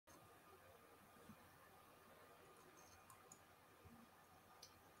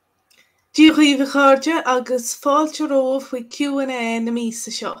Díomh chuirde agus fáilte romh with Q&A na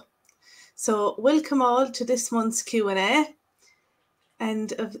míosa seo. So welcome all to this month's Q&A.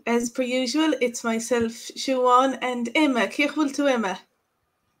 And as per usual, it's myself, Siobhán, and Emma. Cíach bhfuil tú, Emma?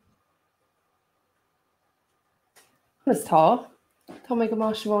 Chus tá. Tá mé go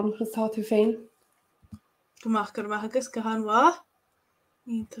má Siobhán, chus tá tú féin. Gomach gur agus go hanmha.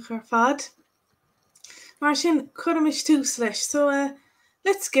 Ítach ar fad. Mar sin chuirmis tús leis. So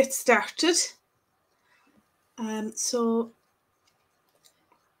let's get started. So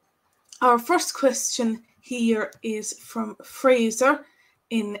our first question here is from Fraser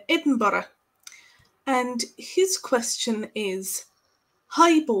in Edinburgh. And his question is,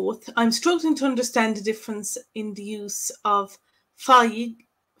 hi both, I'm struggling to understand the difference in the use of faig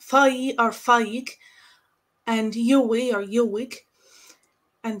or faig and yowie or yowig,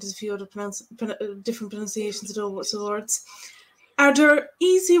 and there's a few other different pronunciations of those words. Are there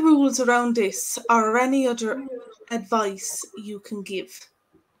easy rules around this or any other advice you can give?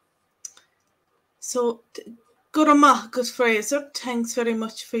 So, good Fraser. Thanks very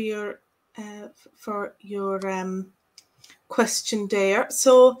much for your question there.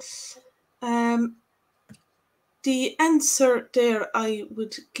 So, the answer there I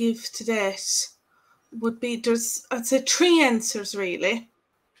would give to that would be I'd say three answers really.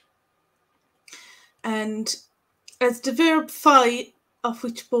 And as the verb fai, of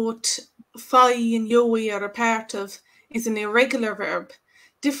which both fai and yowie are a part of, is an irregular verb,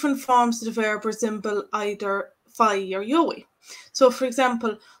 different forms of the verb resemble either fai or yowie. So, for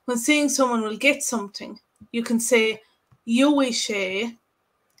example, when saying someone will get something, you can say yowie she,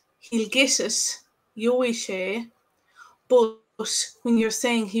 he'll get it, yowie she, but when you're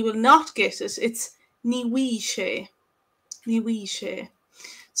saying he will not get it, it's ni wee she, ni wee she.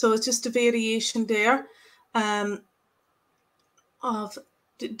 So it's just a variation there. Of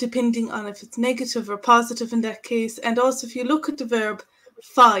depending on if it's negative or positive in that case. And also if you look at the verb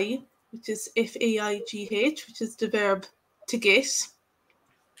fai, which is F-A-I-G-H, which is the verb to get,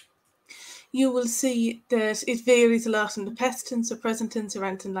 you will see that it varies a lot in the past tense or present tense or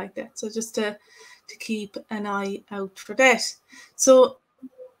anything like that. So just to keep an eye out for that. So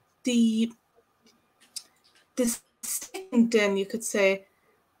the second then you could say,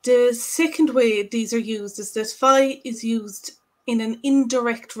 the second way these are used is that fai is used in an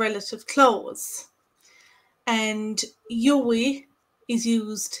indirect relative clause, and yowie is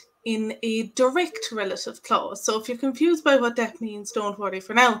used in a direct relative clause. So if you're confused by what that means, don't worry.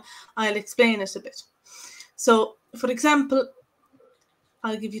 For now, I'll explain it a bit. So, for example,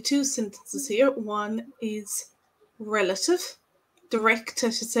 I'll give you two sentences here. One is relative, direct, I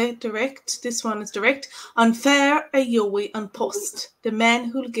should say, direct. This one is direct. Unfair a yowie on post, the man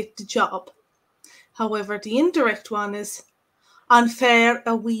who'll get the job. However, the indirect one is unfair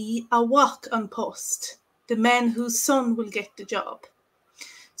a wee a walk on post, the man whose son will get the job.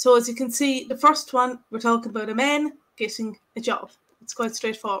 So as you can see, the first one, we're talking about a man getting a job. It's quite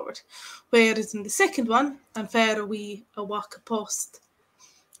straightforward. Whereas in the second one, unfair a wee a walk a post,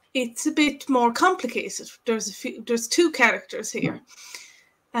 it's a bit more complicated. There's two characters here.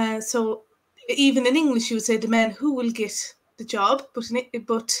 So even in English, you would say the man who will get the job, but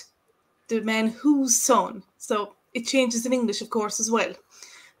the man whose son. So it changes in English, of course, as well.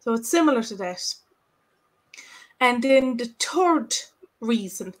 So it's similar to that. And then the third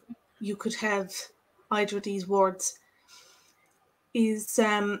reason you could have either of these words is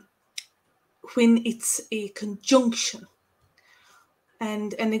when it's a conjunction.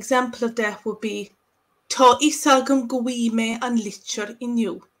 And an example of that would be Tá isagam gowi me an litcher in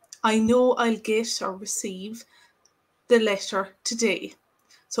you. I know I'll get or receive the letter today.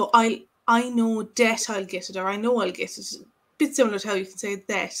 So I know that I'll get it, or I know I'll get it. A bit similar to how you can say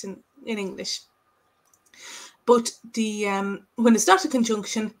that in English. But the when it's not a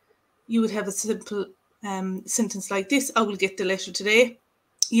conjunction, you would have a simple sentence like this. I will get the letter today.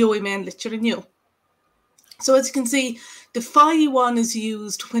 Yowie me an litcher in you. So as you can see, the fai one is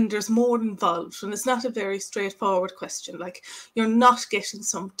used when there's more involved, and it's not a very straightforward question, like you're not getting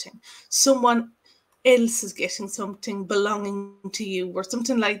something, someone else is getting something belonging to you, or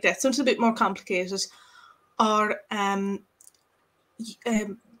something like that, something a bit more complicated, or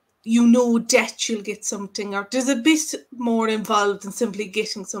you know that you'll get something, or there's a bit more involved than simply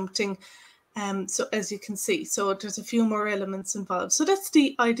getting something. So as you can see, so there's a few more elements involved. So that's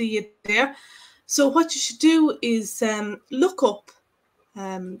the idea there. So what you should do is look up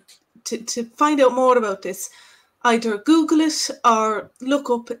to find out more about this. Either Google it or look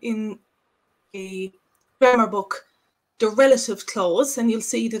up in a grammar book the relative clause, and you'll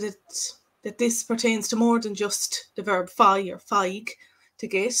see that this pertains to more than just the verb fai or faig, to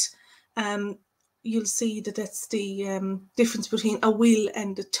get. you'll see that that's the difference between a will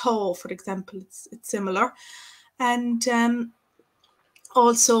and a tá, for example. It's similar. And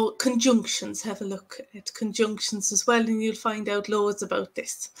also conjunctions. Have a look at conjunctions as well, and you'll find out loads about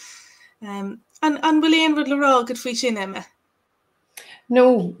this. And bhfuil éon rud le rágad faoi sin, Emma?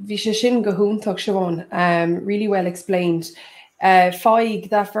 No, bhí sé sin go húntaach, Siobhán. Really well explained. Feig,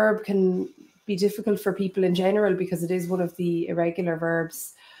 that verb can be difficult for people in general because it is one of the irregular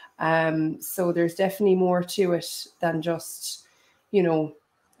verbs. So there's definitely more to it than just, feig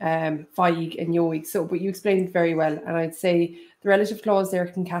and yoig. So, but you explained it very well, and I'd say the relative clause there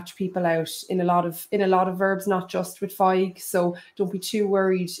can catch people out in a lot of verbs, not just with feig. So don't be too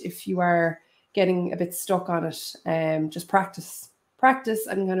worried if you are getting a bit stuck on it. Just practice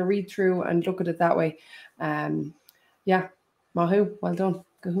and kind of read through and look at it that way. Yeah, mahu, well done.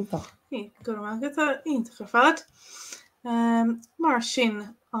 Go húntaach. Go raibh agad iontacha fad. Mar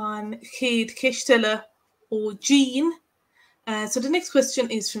sin an chéad cistile ó Jean. So the next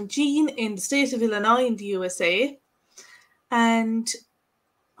question is from Jean in the state of Illinois in the USA. And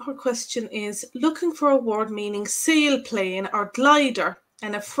her question is, looking for a word meaning sailplane or glider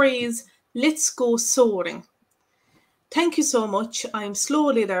and a phrase, let's go soaring. Thank you so much. I'm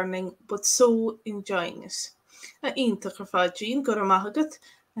slowly learning, but so enjoying it. Iontacha fad, Jean, go raibh agad.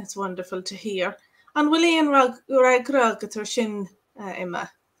 That's wonderful to hear. And bhfuil éon rag ar sin,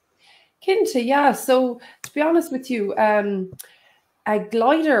 Emma? Kinta, yeah. So to be honest with you, a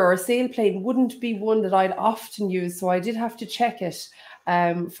glider or a sailplane wouldn't be one that I'd often use, so I did have to check it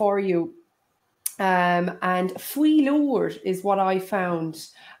for you. And fuilúr is what I found.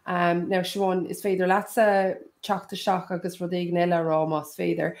 Now, Siobhán, is féidir leatsa teachta seach agus rud éigin eile rá más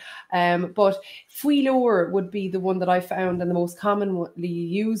féidir. But fuilúr would be the one that I found and the most commonly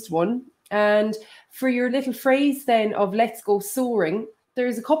used one. And for your little phrase then of let's go soaring,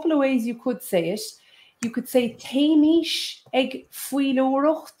 there's a couple of ways you could say it. You could say téimish ag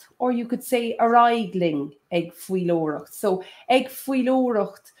fuilúracht, or you could say araigling ag fuilúracht. So ag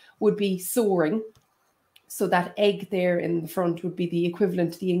fuilúracht would be soaring. So that egg there in the front would be the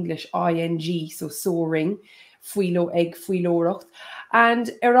equivalent to the English ing, so soaring, egg fuilúracht.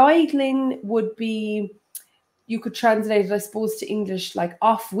 And araigling would be, you could translate it, I suppose, to English like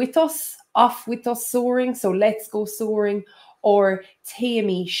off with us soaring, so let's go soaring, or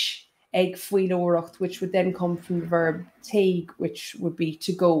téimish ag fuilúracht, which would then come from the verb teig, which would be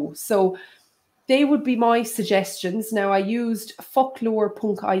to go. So they would be my suggestions. Now, I used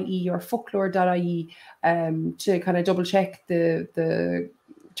folklore.ie or folklore.ie to kind of double check the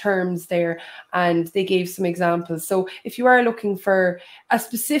terms there, and they gave some examples. So if you are looking for a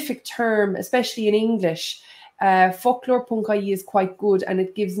specific term, especially in English, folklore.ie is quite good, and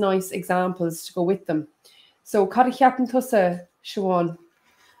it gives nice examples to go with them. So, cad cheapan tusa, Siobhán?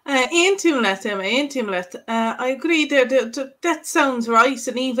 Aon timlet, Emma, aon timlet. I agree there. That sounds right.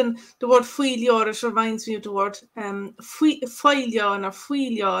 And even the word fuilúr, it reminds me of the word fáileán or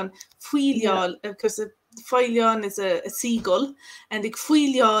fuileán, because fáileán is a seagull, and the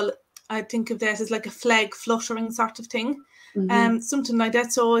fuileán, I think of that as like a flag fluttering sort of thing. Something like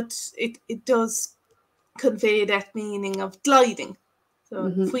that. So it does convey that meaning of gliding. So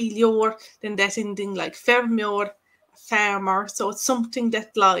fuilúr, then that ending like fermiúr, farmer, so it's something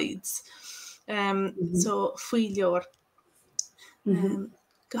that glides. So fuilúr.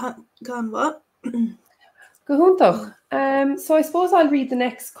 Gone what? Go húntaach. So I suppose I'll read the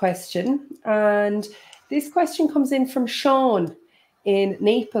next question, and this question comes in from Sean in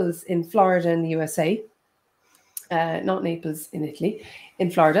Naples in Florida in the USA. Not Naples in Italy,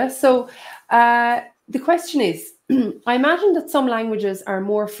 in Florida. So the question is, I imagine that some languages are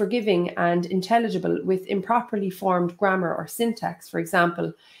more forgiving and intelligible with improperly formed grammar or syntax. For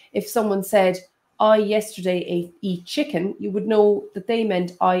example, if someone said, I yesterday ate chicken, you would know that they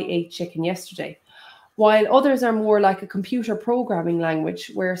meant I ate chicken yesterday. While others are more like a computer programming language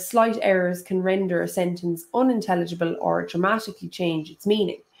where slight errors can render a sentence unintelligible or dramatically change its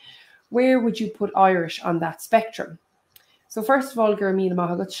meaning. Where would you put Irish on that spectrum? So first of all, Gurmila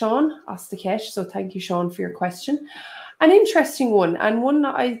Mahagat, Sean, Astakesh. So thank you, Sean, for your question. An interesting one, and one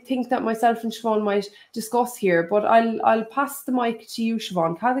that I think that myself and Siobhán might discuss here, but I'll pass the mic to you,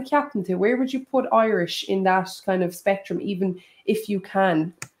 Siobhán. Cada Captain, where would you put Irish in that kind of spectrum, even if you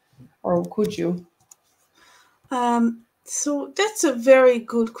can, or could you? So that's a very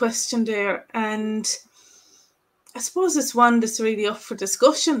good question there, and I suppose it's one that's really up for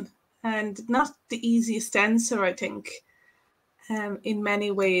discussion and not the easiest answer, I think. In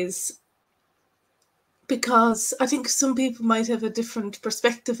many ways, because I think some people might have a different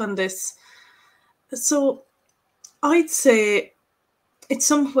perspective on this. So I'd say it's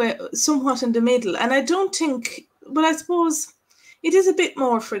somewhat in the middle. And I don't think, but I suppose it is a bit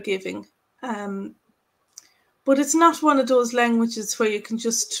more forgiving. But it's not one of those languages where you can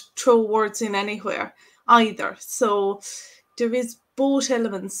just throw words in anywhere either. So there is both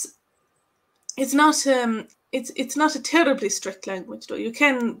elements. It's not it's not a terribly strict language, though. You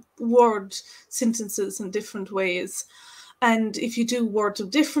can word sentences in different ways, and if you do word them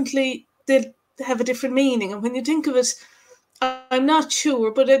differently, they'll have a different meaning. And when you think of it, I'm not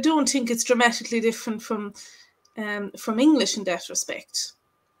sure, but I don't think it's dramatically different from English in that respect.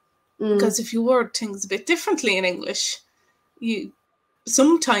 Because if you word things a bit differently in English,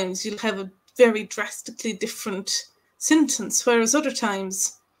 sometimes you'll have a very drastically different sentence, whereas other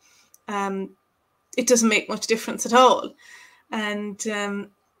times it doesn't make much difference at all. And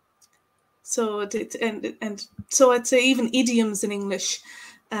so so I'd say even idioms in English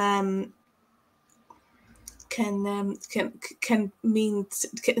can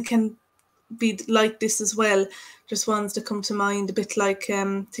be like this as well. There's ones that come to mind a bit like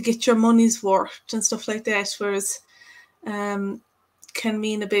to get your money's worth and stuff like that, whereas can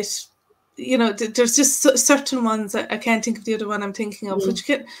mean a bit, there's just certain ones. I can't think of the other one I'm thinking of,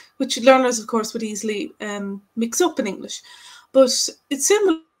 which learners of course would easily mix up in English, but it's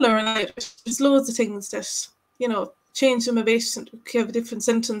similar in Irish. There's loads of things that change them a bit and have a different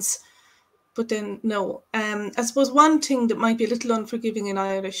sentence, but then no. I suppose one thing that might be a little unforgiving in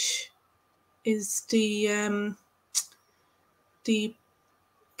Irish is the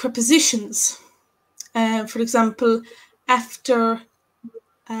prepositions. For example, after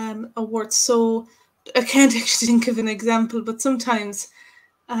a word. So I can't actually think of an example, but sometimes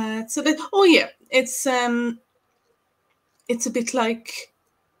it's a bit like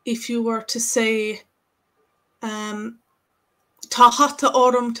if you were to say tá hata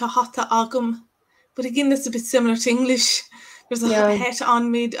orm, tá hata agam, but again that's a bit similar to English. There's a hat on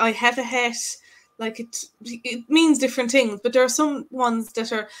me, I have a hat. Like it means different things, but there are some ones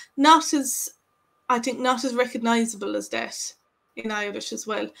that are not as recognizable as that in Irish as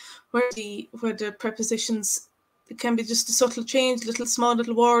well, where the prepositions, it can be just a subtle change, small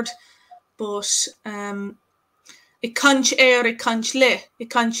little word, but it canch air, it canch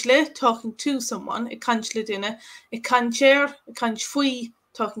le, talking to someone, it canch le dinner, it canch air, it canch fui,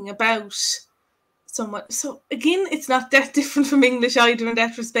 talking about someone. So again, it's not that different from English either in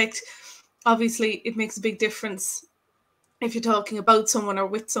that respect. Obviously, it makes a big difference if you're talking about someone or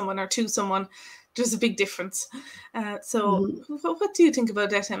with someone or to someone. There's a big difference. What do you think about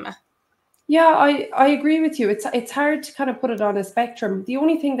that, Emma? Yeah, I agree with you. It's hard to kind of put it on a spectrum. The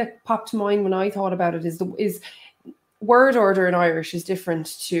only thing that popped to mind when I thought about it is word order in Irish is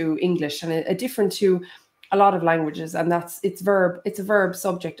different to English and different to a lot of languages, and it's a verb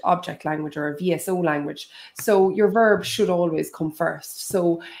subject object language, or a VSO language. So your verb should always come first.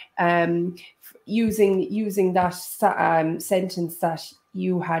 So using that sentence that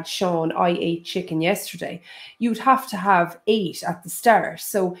you had shown, I ate chicken yesterday, you'd have to have ate at the start.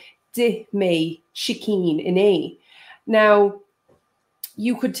 So di me chicken in a. Now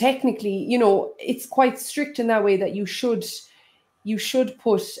you could technically, it's quite strict in that way that you should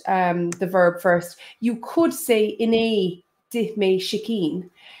put the verb first. You could say in a di me chicken.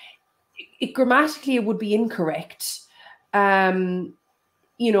 Grammatically it would be incorrect, but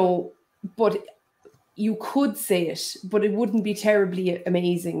you could say it, but it wouldn't be terribly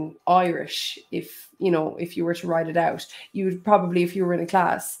amazing Irish if you were to write it out. You'd probably, if you were in a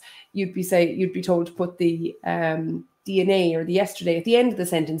class, you'd be told to put the DNA or the yesterday at the end of the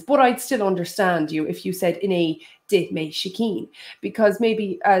sentence. But I'd still understand you if you said in a di me chicken, because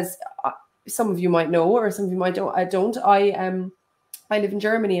maybe, as some of you might know, or some of you might don't. I live in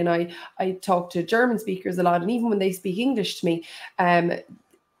Germany, and I talk to German speakers a lot, and even when they speak English to me,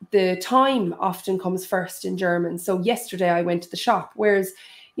 the time often comes first in German. So yesterday I went to the shop, whereas,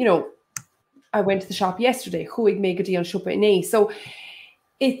 I went to the shop yesterday. Chuig mé go dtí an siopa inné. So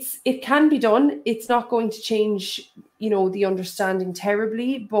it can be done. It's not going to change, the understanding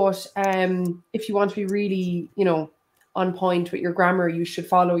terribly, but if you want to be really, on point with your grammar, you should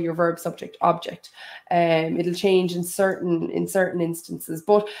follow your verb subject object. It'll change in certain instances,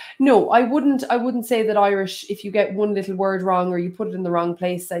 but no, I wouldn't say that Irish, if you get one little word wrong or you put it in the wrong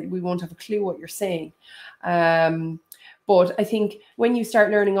place, that we won't have a clue what you're saying. But I think when you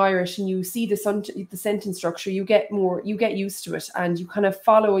start learning Irish and you see the sentence structure, you get used to it, and you kind of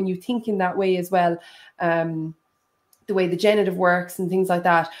follow and you think in that way as well. The way the genitive works and things like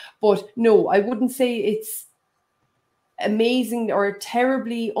that. But no, I wouldn't say it's amazing or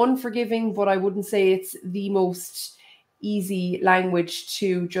terribly unforgiving, but I wouldn't say it's the most easy language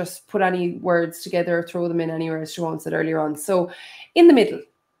to just put any words together, throw them in anywhere, as Siobhán said earlier on. So in the middle.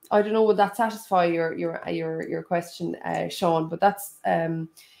 I don't know, would that satisfy your question, Sean? But that's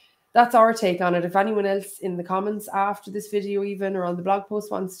our take on it. If anyone else in the comments after this video even or on the blog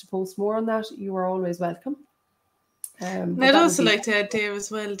post wants to post more on that, you are always welcome. I'd also like to add there as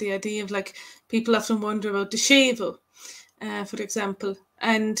well the idea of, like, people often wonder about the shavel, for example.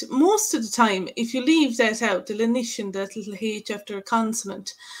 And most of the time, if you leave that out, the lenition, that little H after a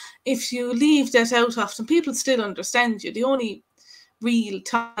consonant, if you leave that out often, people still understand you. The only real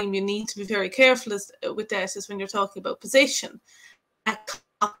time you need to be very careful with that is when you're talking about possession. A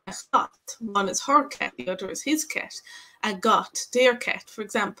cat, one is her cat, the other is his cat. A got, their cat, for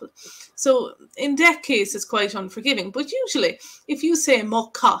example. So in that case, it's quite unforgiving. But usually, if you say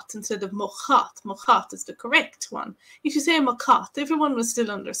mokat instead of mochat is the correct one. If you say mokat, everyone will still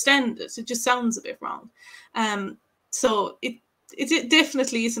understand it. It just sounds a bit wrong. So it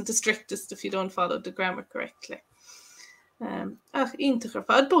definitely isn't the strictest if you don't follow the grammar correctly. Let's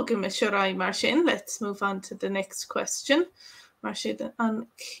move on to the next question. Marshid an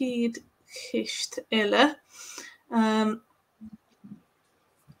Kid Kisht Ella.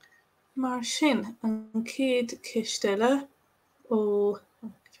 Marshin an Kid Kisht Ella. Oh,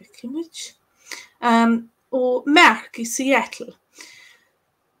 image. Oh, Mark in Seattle.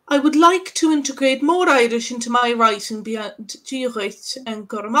 I would like to integrate more Irish into my writing beyond Giorgit and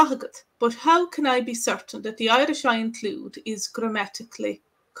Gormahagat, but how can I be certain that the Irish I include is grammatically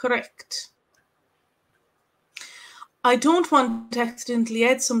correct? I don't want to accidentally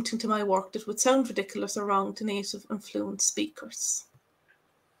add something to my work that would sound ridiculous or wrong to native and fluent speakers.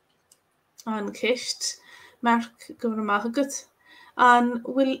 An Kisht, Mark Gormahagat, and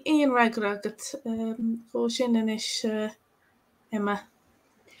will Ian Ragragat, Roshin and Emma.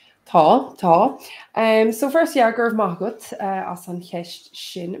 Tá. So first, yeah, Gurv Mahagut, as an cheist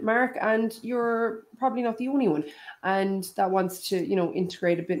shin, Mark, and you're probably not the only one, and that wants to,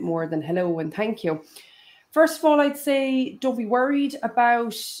 integrate a bit more than hello and thank you. First of all, I'd say don't be worried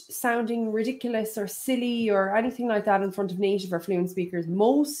about sounding ridiculous or silly or anything like that in front of native or fluent speakers.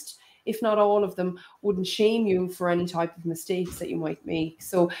 Most, if not all of them, wouldn't shame you for any type of mistakes that you might make.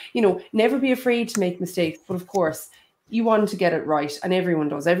 So, never be afraid to make mistakes, but of course, you want to get it right, and everyone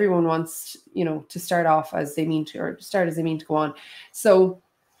does. Everyone wants, to start off as they mean to, or start as they mean to go on. So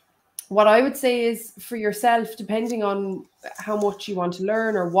what I would say is, for yourself, depending on how much you want to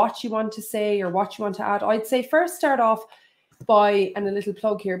learn or what you want to say or what you want to add, I'd say first start off by, and a little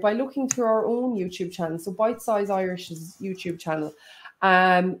plug here, by looking through our own YouTube channel. So Bitesize Irish's YouTube channel.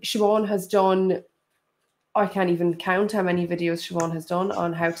 Siobhán has done, I can't even count how many videos Siobhán has done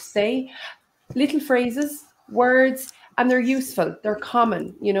on how to say little phrases, words, and they're useful, they're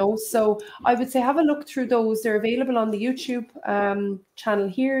common, so I would say have a look through those. They're available on the YouTube channel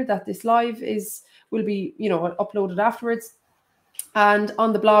here that this live will be uploaded afterwards, and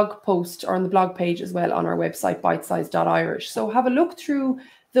on the blog post or on the blog page as well on our website bitesize.irish. So have a look through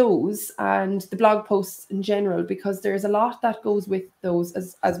those and the blog posts in general, because there's a lot that goes with those,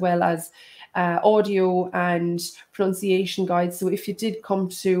 as well as audio and pronunciation guides. So if you did come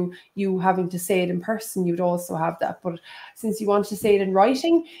to you having to say it in person, you'd also have that. But since you want to say it in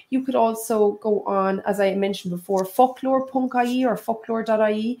writing, you could also go on, as I mentioned before, folklore.ie or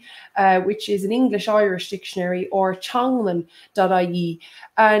folklore.ie, which is an English-Irish dictionary, or changman.ie.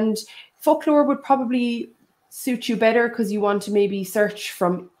 And folklore would probably suit you better because you want to maybe search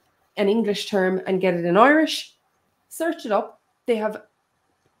from an English term and get it in Irish. Search it up. They have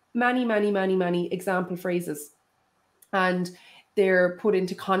many example phrases, and they're put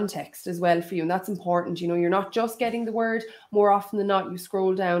into context as well for you, and that's important. You're not just getting the word. More often than not, you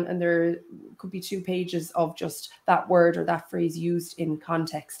scroll down and there could be 2 pages of just that word or that phrase used in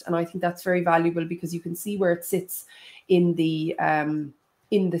context, and I think that's very valuable because you can see where it sits in the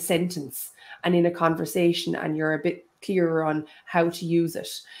sentence and in a conversation, and you're a bit clearer on how to use it.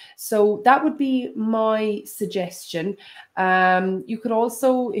 So that would be my suggestion. You could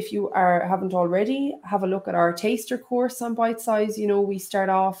also, if you haven't already, have a look at our taster course on Bitesize. We start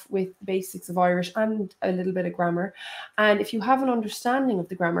off with basics of Irish and a little bit of grammar. And if you have an understanding of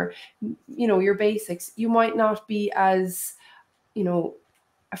the grammar, your basics, you might not be as,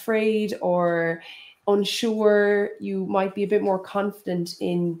 afraid or unsure. You might be a bit more confident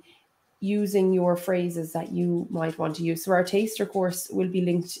in using your phrases that you might want to use. So our taster course will be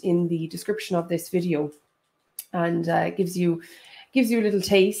linked in the description of this video, and gives you a little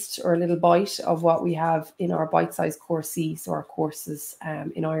taste or a little bite of what we have in our Bitesize Course C, so our courses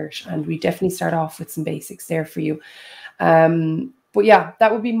in Irish. And we definitely start off with some basics there for you. But yeah,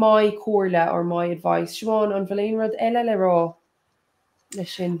 that would be my corla or my advice. Siobhán, an bhfuil rud eile le rá leis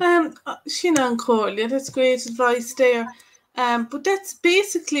sin. Sin an corla, that's great advice there. But that's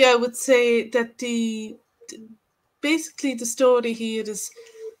basically, I would say that basically the story here is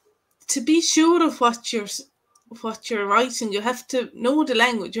to be sure of what you're writing. You have to know the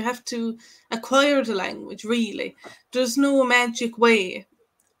language. You have to acquire the language, really. There's no magic way.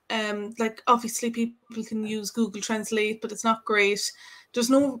 Like, obviously people can use Google Translate, but it's not great. There's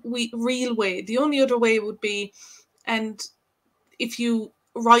no real way. The only other way would be, and if you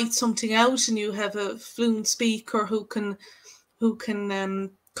write something out and you have a fluent speaker who can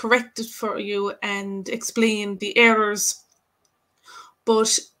correct it for you and explain the errors.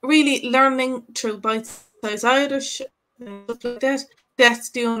 But really, learning through Bitesize Irish and stuff like that, that's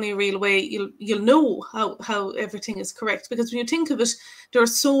the only real way you'll know how everything is correct. Because when you think of it, there are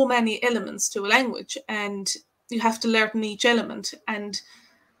so many elements to a language, and you have to learn each element, and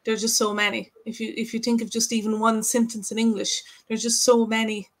there's just so many. If you think of just even one sentence in English, there's just so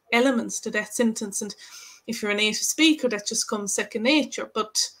many elements to that sentence, and if you're a native speaker, that just comes second nature.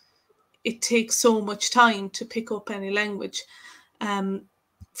 But it takes so much time to pick up any language.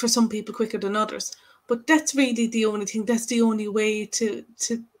 For some people quicker than others, but that's really the only thing. That's the only way to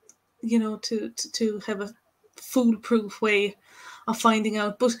have a foolproof way of finding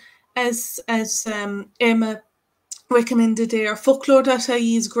out. But as Emma recommended there,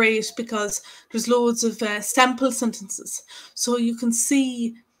 folklore.ie is great because there's loads of sample sentences, so you can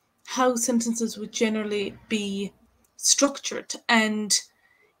see how sentences would generally be structured. And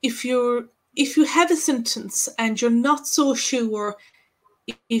if you have a sentence and you're not so sure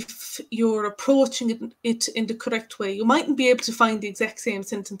if you're approaching it in the correct way, you mightn't be able to find the exact same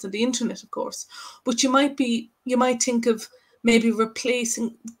sentence on the internet, of course, but you might think of maybe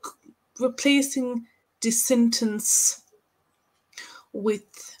replacing the sentence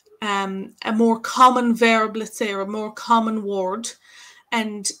with a more common verb, let's say, or a more common word,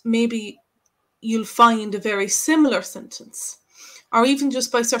 and maybe you'll find a very similar sentence. Or even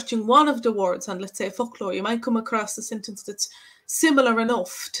just by searching one of the words on, let's say, folklore, you might come across a sentence that's similar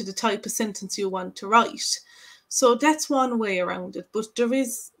enough to the type of sentence you want to write. So that's one way around it. But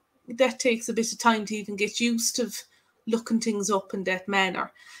that takes a bit of time to even get used to looking things up in that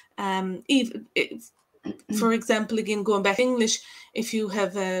manner. For example, again, going back to English, if you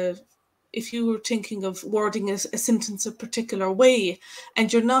were thinking of wording a sentence a particular way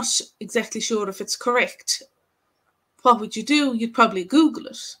and you're not exactly sure if it's correct, what would you do? You'd probably Google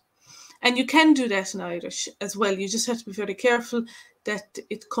it. And you can do that in Irish as well. You just have to be very careful that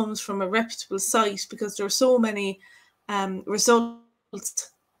it comes from a reputable site, because there are so many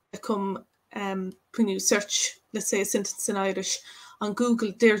results that come when you search, let's say, a sentence in Irish on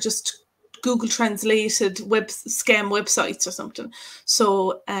Google. They're just Google translated scam websites or something.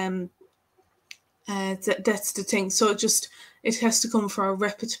 So that's the thing. So it has to come from a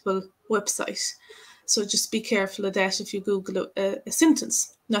reputable website. So just be careful of that if you Google a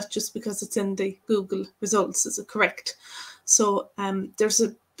sentence, not just because it's in the Google results is it correct. So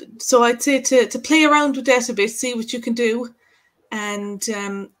so I'd say to play around with that a bit, see what you can do, and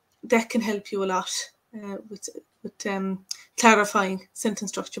that can help you a lot with clarifying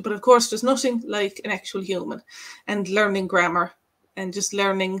sentence structure. But of course, there's nothing like an actual human and learning grammar and just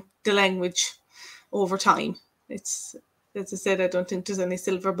learning the language over time. It's, as I said, I don't think there's any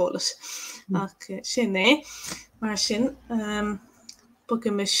silver bullet. Okay, Shinne, Martin,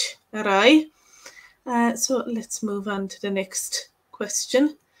 Bugamish Arai. So let's move on to the next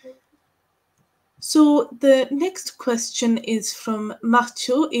question. So the next question is from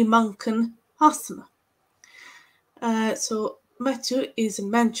Matthew I Mancan Hasana. So Matthew is in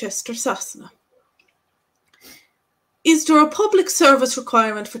Manchester, Sassana. Is there a public service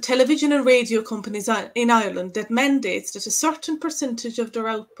requirement for television and radio companies in Ireland that mandates that a certain percentage of their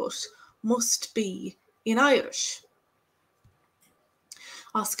output must be in Irish?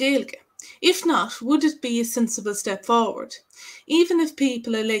 Oscailge. If not, would it be a sensible step forward? Even if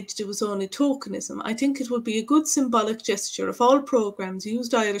people alleged it was only tokenism, I think it would be a good symbolic gesture if all programmes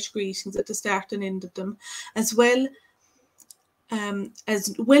used Irish greetings at the start and end of them, as well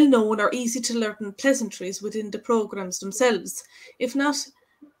as well-known or easy-to-learn pleasantries within the programmes themselves. If not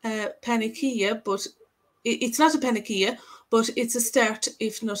panacea, but it's not a panacea, but it's a start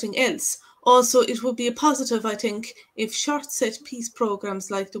if nothing else. Also, it would be a positive, I think, if short-set piece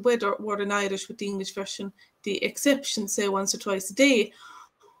programmes like The Weather were in Irish with the English version, the exception, say once or twice a day.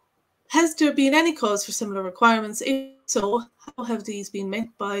 Has there been any cause for similar requirements? If so, how have these been met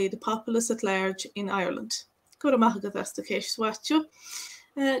by the populace at large in Ireland? Go to Mahagad, that's the case. Watch you.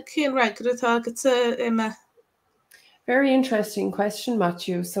 Cian Ragratag, it's Emma. Very interesting question,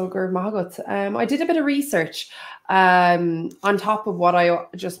 Matthew. So good, Mahagot. I did a bit of research on top of what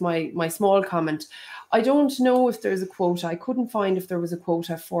my small comment. I don't know if there's a quota. I couldn't find if there was a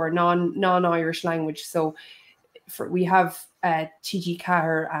quota for non-Irish language. So we have TG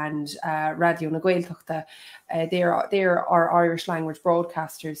Cahir and Radio na Gaeltachta. They're our Irish language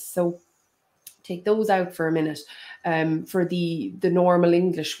broadcasters. So take those out for a minute. For the normal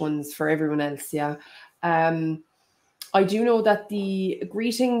English ones for everyone else, yeah. I do know that the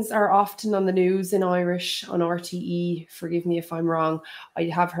greetings are often on the news in Irish on RTE. Forgive me if I'm wrong. I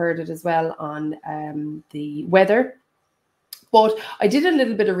have heard it as well on the weather. But I did a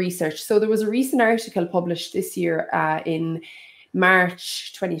little bit of research. So there was a recent article published this year in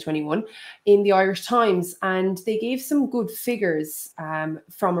March 2021 in the Irish Times, and they gave some good figures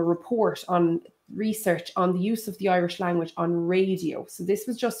from a report on research on the use of the Irish language on radio. So this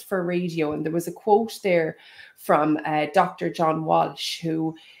was just for radio, and there was a quote there from Dr. John Walsh,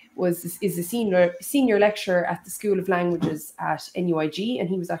 who is a senior lecturer at the School of Languages at NUIG, and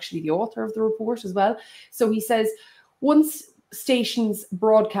he was actually the author of the report as well. So he says, once stations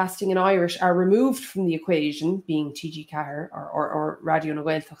broadcasting in Irish are removed from the equation, being TG Cahir or Radio na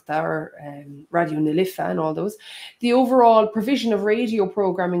Gaeltachta or Radio na Lifa and all those, the overall provision of radio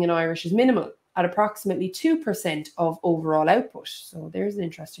programming in Irish is minimal, at approximately 2% of overall output. So there's an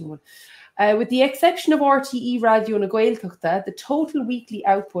interesting one. With the exception of RTE Radio na Gaeltachta, the total weekly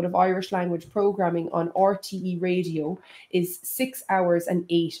output of Irish language programming on RTE radio is 6 hours and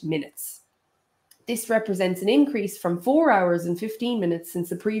 8 minutes. This represents an increase from 4 hours and 15 minutes since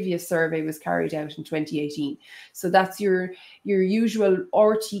the previous survey was carried out in 2018. So that's your usual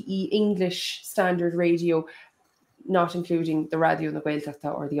RTE English standard radio, not including the Radio na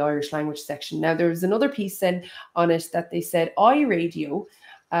Gaeltachta or the Irish language section. Now, there was another piece then on it that they said iRadio,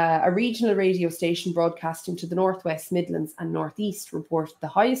 a regional radio station broadcasting to the Northwest, Midlands and Northeast, reported the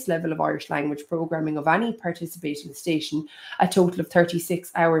highest level of Irish language programming of any participating station, a total of 36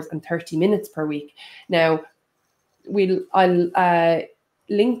 hours and 30 minutes per week. Now, I'll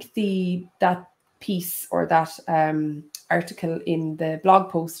link that piece or that article in the blog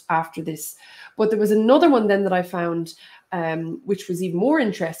post after this. But there was another one then that I found which was even more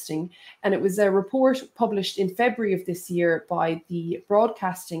interesting. And it was a report published in February of this year by the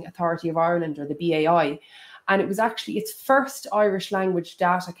Broadcasting Authority of Ireland, or the BAI. And it was actually its first Irish language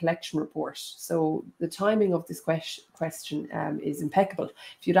data collection report. So the timing of this question is impeccable.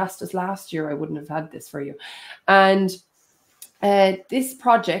 If you'd asked us last year, I wouldn't have had this for you. And this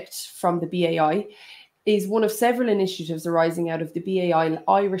project from the BAI is one of several initiatives arising out of the BAI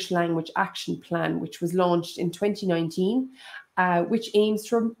Irish Language Action Plan, which was launched in 2019, which aims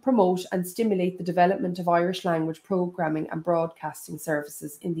to promote and stimulate the development of Irish language programming and broadcasting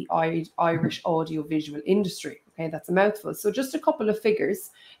services in the Irish audiovisual industry. Okay, that's a mouthful. So just a couple of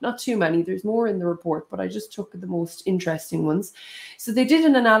figures, not too many. There's more in the report, but I just took the most interesting ones. So they did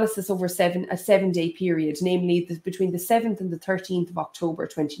an analysis over a 7-day period, namely between the 7th and the 13th of October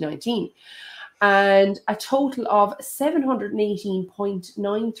 2019. And a total of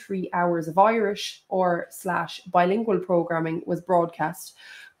 718.93 hours of Irish / bilingual programming was broadcast,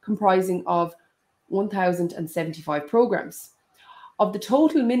 comprising of 1,075 programs. Of the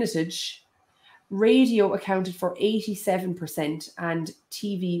total minutage, radio accounted for 87% and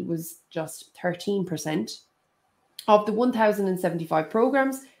TV was just 13%. Of the 1,075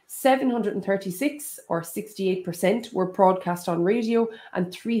 programs, 736 or 68% were broadcast on radio and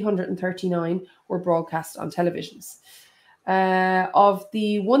 339 were broadcast on televisions. Of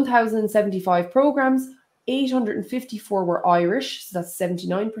the 1,075 programs, 854 were Irish, so that's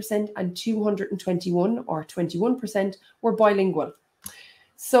 79%, and 221 or 21% were bilingual.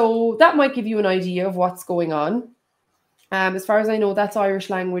 So that might give you an idea of what's going on. As far as I know, that's Irish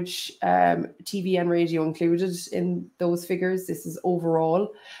language TV and radio included in those figures. This is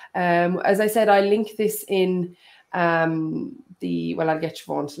overall. As I said, I link this in I'll get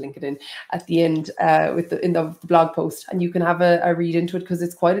Siobhán to link it in at the end in the blog post, and you can have a read into it because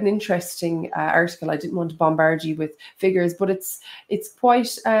it's quite an interesting article. I didn't want to bombard you with figures, but it's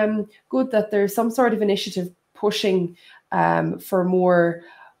quite good that there's some sort of initiative pushing for more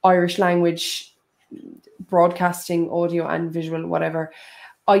Irish language broadcasting, audio and visual, whatever.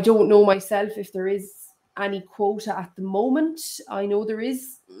 I don't know myself if there is any quota at the moment. I know there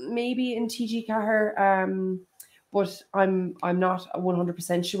is maybe in TG Cahir, but I'm not 100%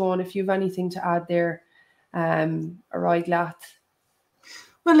 Siobhán. If you have anything to add there, Arai Glath.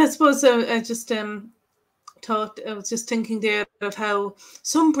 Well, I suppose I just I was just thinking there of how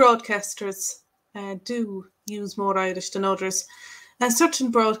some broadcasters do use more Irish than others. And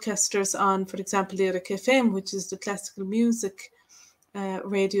certain broadcasters on, for example, Lyric FM, which is the classical music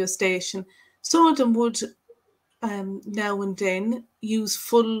radio station, some of them would now and then use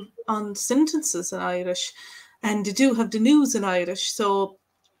full-on sentences in Irish, and they do have the news in Irish. So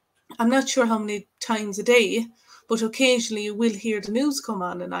I'm not sure how many times a day, but occasionally you will hear the news come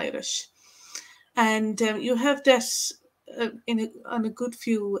on in Irish. And you have that on a good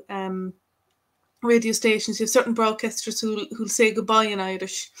few radio stations. You have certain broadcasters who'll say goodbye in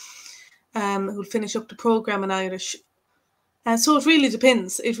Irish, who'll finish up the programme in Irish. So it really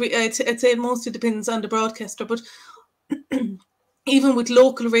depends. I'd say it mostly depends on the broadcaster, but even with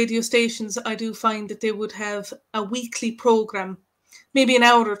local radio stations, I do find that they would have a weekly programme, maybe an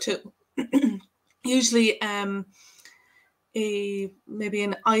hour or two. Usually maybe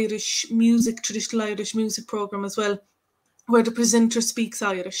an Irish music, traditional Irish music programme as well, where the presenter speaks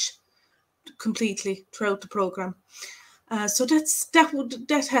Irish completely throughout the programme. So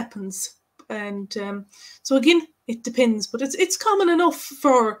that happens. And so again, it depends, but it's common enough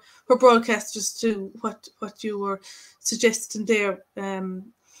for broadcasters to what you were suggesting there, and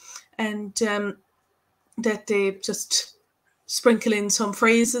that they just sprinkle in some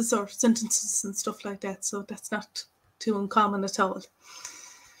phrases or sentences and stuff like that. So that's not too uncommon at all.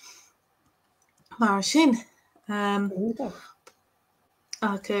 Mar sin.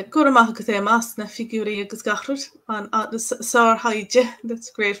 Okay, go amach go mas na figúrí agus gachard on sár haide.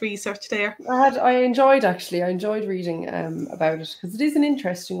 That's great research there. I enjoyed reading about it, because it is an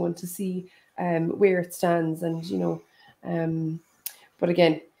interesting one to see where it stands, and but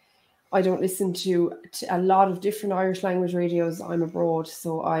again, I don't listen to a lot of different Irish language radios. I'm abroad,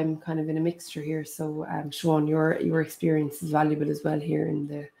 so I'm kind of in a mixture here. So Siobhán, your experience is valuable as well here in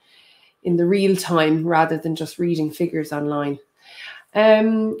the real time, rather than just reading figures online.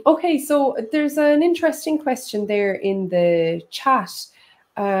 Okay, so there's an interesting question there in the chat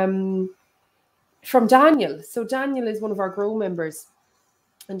from Daniel. So Daniel is one of our Grow members,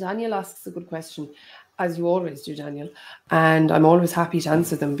 and Daniel asks a good question, as you always do, Daniel, and I'm always happy to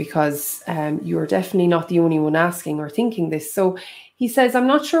answer them, because you're definitely not the only one asking or thinking this. So he says, I'm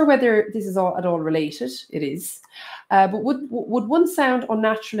not sure whether this is at all related. It is. But would one sound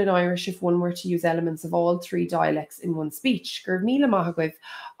unnatural in Irish if one were to use elements of all three dialects in one speech? Gur míle maith agaibh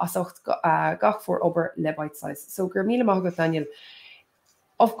as gach for ober le Bitesize. So gur míle maith agaibh, Daniel.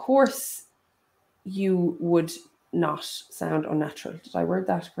 Of course, you would not sound unnatural. Did I word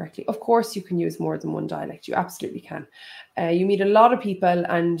that correctly? Of course, you can use more than one dialect. You absolutely can. You meet a lot of people,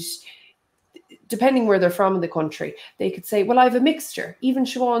 and depending where they're from in the country, they could say, well, I have a mixture. Even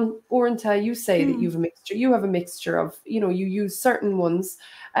Siobhán, Orenta, you say that you have a mixture. You have a mixture of, you use certain ones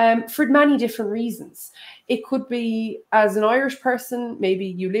for many different reasons. It could be, as an Irish person, maybe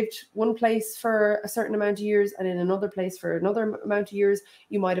you lived one place for a certain amount of years and in another place for another amount of years.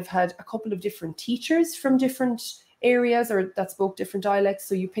 You might have had a couple of different teachers from different areas or that spoke different dialects,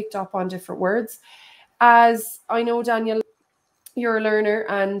 so you picked up on different words. As I know, Daniel, you're a learner,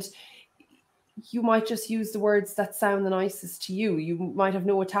 and you might just use the words that sound the nicest to you. You might have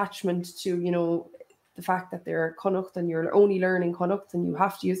no attachment to, the fact that they're Connacht and you're only learning Connacht and you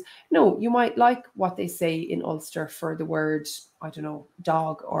have to use. No, you might like what they say in Ulster for the word, I don't know,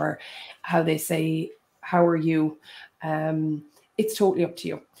 dog, or how they say, how are you? It's totally up to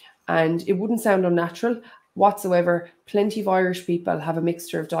you. And it wouldn't sound unnatural whatsoever. Plenty of Irish people have a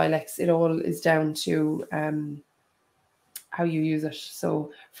mixture of dialects. It all is down to how you use it.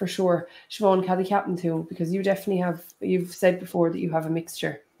 So for sure, Siobhán, Caddy Captain too, because you definitely you've said before that you have a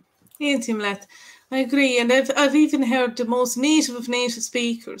mixture. I agree, and I've even heard the most native of native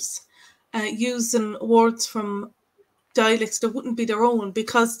speakers using words from dialects that wouldn't be their own,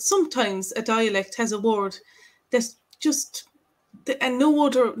 because sometimes a dialect has a word that's just, and no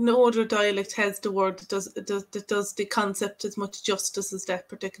other dialect has the word that does the concept as much justice as that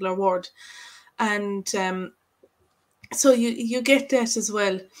particular word, and so you get that as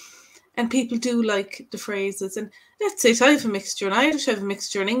well. And people do like the phrases, and that's it. I have a mixture in Irish, I have a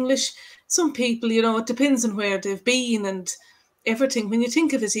mixture in English. Some people, it depends on where they've been and everything. When you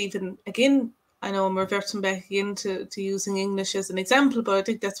think of it, even, again, I know I'm reverting back into using English as an example, but I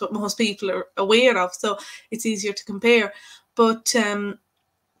think that's what most people are aware of, so it's easier to compare. But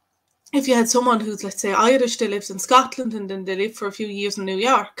if you had someone who's, let's say, Irish, they lived in Scotland and then they lived for a few years in New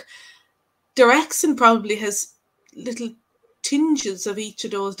York, their accent probably has little tinges of each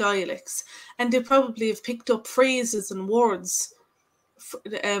of those dialects, and they probably have picked up phrases and words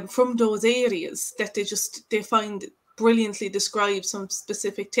from those areas that they find brilliantly describe some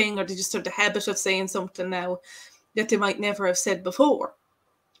specific thing, or they just have the habit of saying something now that they might never have said before.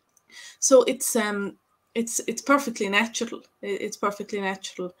 So it's it's perfectly natural. It's perfectly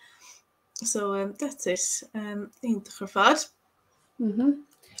natural. So that's it. Íntacha fad.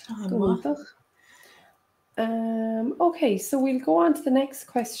 Okay, so we'll go on to the next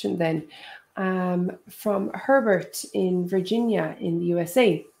question then, from Herbert in Virginia in the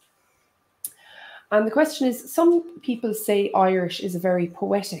USA. And the question is, some people say Irish is a very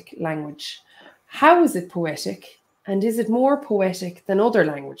poetic language. How is it poetic? And is it more poetic than other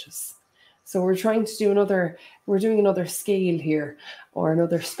languages? So we're trying to do we're doing another scale here, or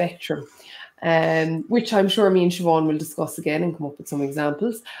another spectrum, which I'm sure me and Siobhán will discuss again and come up with some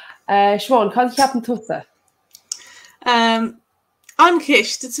examples. Siobhán, cad ceapan tusa? I'm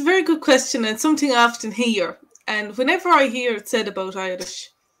Kisht. It's a very good question, and something I often hear. And whenever I hear it said about Irish,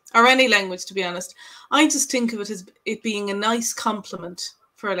 or any language, to be honest, I just think of it as it being a nice compliment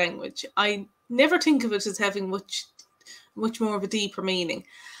for a language. I never think of it as having much more of a deeper meaning.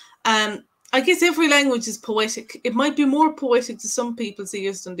 I guess every language is poetic. It might be more poetic to some people's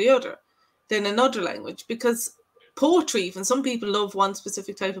ears than another language, because poetry, even some people love one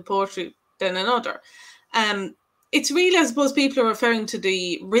specific type of poetry than another. It's really, I suppose, people are referring to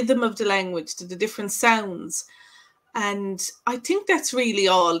the rhythm of the language, to the different sounds. And I think that's really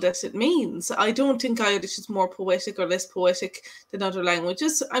all that it means. I don't think Irish is more poetic or less poetic than other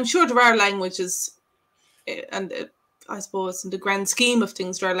languages. I'm sure there are languages, and I suppose in the grand scheme of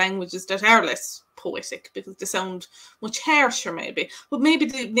things, there are languages that are less poetic because they sound much harsher maybe. But maybe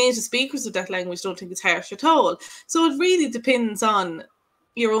the native speakers of that language don't think it's harsh at all. So it really depends on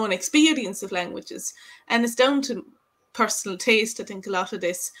your own experience of languages. And it's down to personal taste, I think, a lot of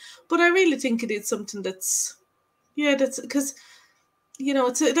this. But I really think it is something that's because,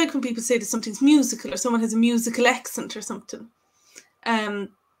 it's like when people say that something's musical or someone has a musical accent or something. Or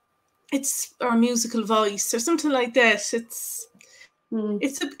a musical voice or something like that. It's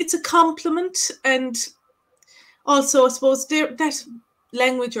a compliment, and also I suppose that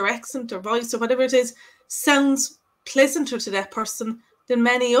language or accent or voice or whatever it is sounds pleasanter to that person than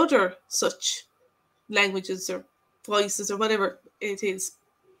many other such languages or voices or whatever it is.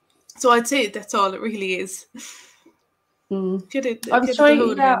 So I'd say that's all it really is. You made a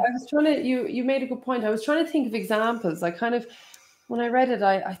good point. I was trying to think of examples. I kind of, when I read it,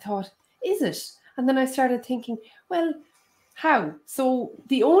 I thought, is it? And then I started thinking, well, how? So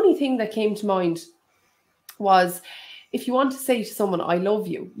the only thing that came to mind was, if you want to say to someone, I love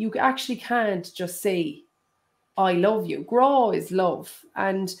you, you actually can't just say, I love you. Gra is love.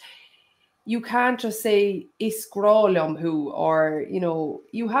 And you can't just say is gra hu, or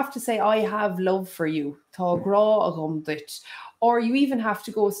you have to say I have love for you. Tá gra agam dit. Or you even have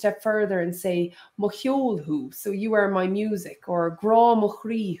to go a step further and say mochiol hu, so you are my music, or gra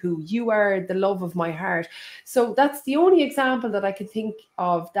mochri hu, you are the love of my heart. So that's the only example that I can think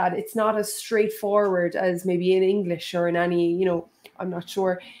of that it's not as straightforward as maybe in English or in any, I'm not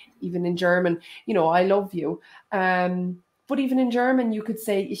sure, even in German, I love you. But even in German, you could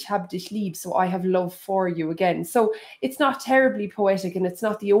say, ich hab dich lieb, so I have love for you again. So it's not terribly poetic, and it's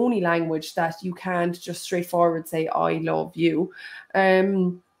not the only language that you can't just straightforward say, I love you. But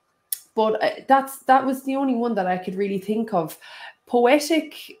that was the only one that I could really think of.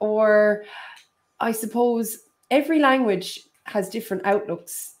 Poetic, or I suppose every language has different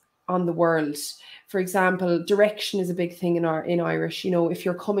outlooks on the world. For example, direction is a big thing in Irish. If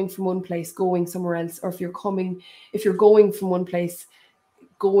you're coming from one place, going somewhere else, or if you're going from one place,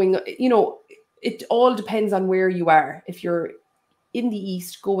 going, it all depends on where you are. If you're in the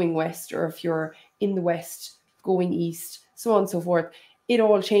east, going west, or if you're in the west, going east, so on and so forth. It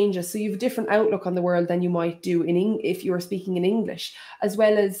all changes. So you have a different outlook on the world than you might do if you're speaking in English, as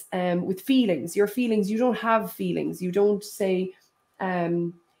well as with feelings. Your feelings, you don't have feelings. You don't say,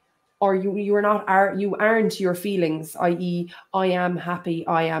 or you aren't your feelings, i.e. I am happy,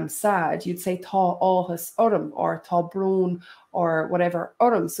 I am sad. You'd say tá áthas orm, or tá brún, or whatever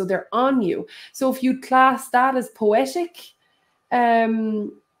orm. So they're on you. So if you'd class that as poetic,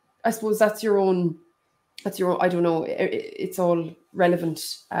 I suppose that's your own, I don't know, it's all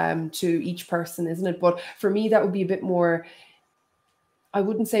relevant to each person, isn't it? But for me, that would be a bit more, I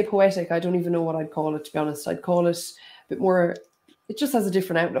wouldn't say poetic. I don't even know what I'd call it, to be honest. I'd call it a bit more, it just has a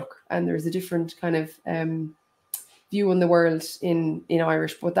different outlook, and there's a different kind of view on the world in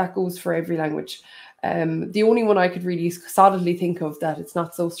Irish, but that goes for every language. The only one I could really solidly think of that it's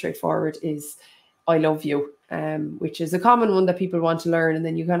not so straightforward is I love you, which is a common one that people want to learn, and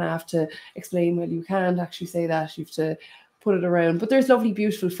then you kind of have to explain, well, you can't actually say that. You have to put it around. But there's lovely,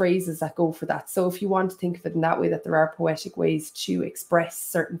 beautiful phrases that go for that. So if you want to think of it in that way, that there are poetic ways to express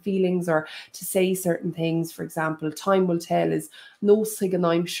certain feelings or to say certain things. For example, time will tell is no sign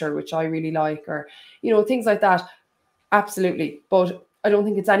I'm sure, which I really like, or, you know, things like that. Absolutely. But I don't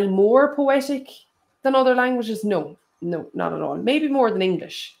think it's any more poetic than other languages. No, not at all. Maybe more than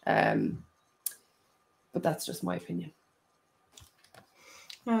English. But that's just my opinion.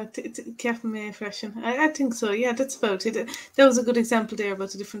 Ceapan mé freisin. I think so. Yeah, that's about it. That was a good example there about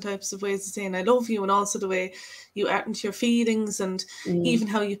the different types of ways of saying I love you, and also the way you act into your feelings, and even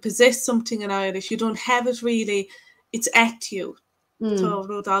how you possess something in Irish. You don't have it really, it's at you. So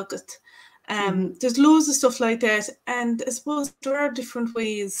rud agat. There's loads of stuff like that, and I suppose there are different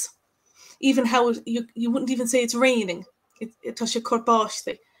ways. Even how you wouldn't even say it's raining. It's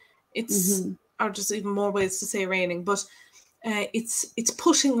or just even more ways to say raining, but it's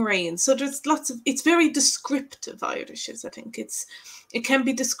putting rain. So there's lots of, it's very descriptive, Irish is, I think. It can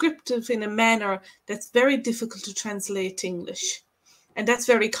be descriptive in a manner that's very difficult to translate English. And that's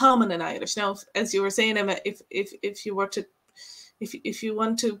very common in Irish. Now, as you were saying, Emma, if you want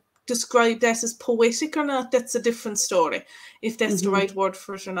to describe that as poetic or not, that's a different story. If that's the right word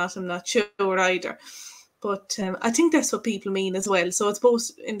for it or not, I'm not sure either. But I think that's what people mean as well. So it's both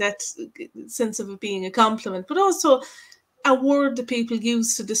in that sense of it being a compliment, but also a word that people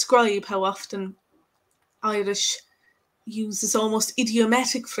use to describe how often Irish uses almost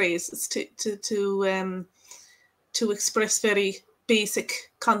idiomatic phrases to express very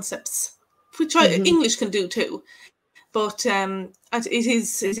basic concepts, which English can do too. But it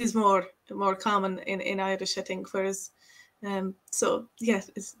is more common in Irish, I think. Whereas, so yeah,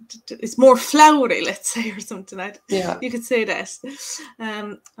 it's more flowery, let's say, or something like that. Yeah, you could say that.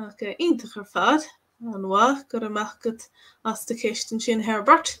 Okay, intacher fad. An wa gur amachgad as de Kirsten sin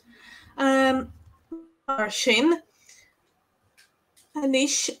Herbert. Mar sin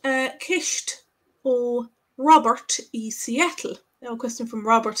Anish Kist o Robert E. Seattle. Now a question from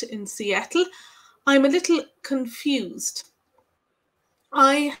Robert in Seattle. I'm a little confused.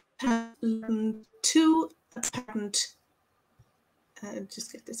 I have learned two apparent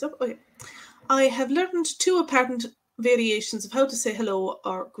just get this up. Okay. I have learned two apparent variations of how to say hello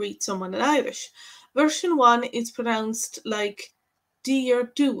or greet someone in Irish. Version 1 is pronounced like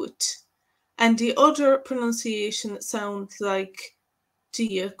dear do it, and the other pronunciation sounds like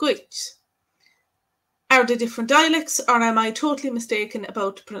dear gwit. Are they different dialects, or am I totally mistaken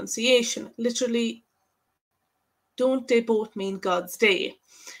about the pronunciation? Literally, don't they both mean God's day?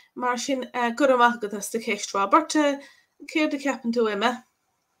 Martin, gur amach as de Ceist Robert, céir de ceapan tú, Emma?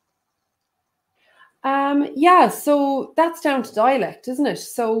 Yeah, so that's down to dialect, isn't it?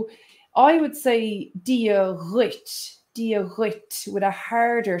 So I would say dia rit with a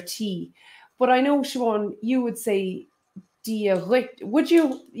harder T. But I know, Siobhán, you would say dia rit. Would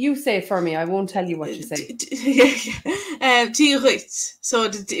you say it for me? I won't tell you what you say. Dia rit. So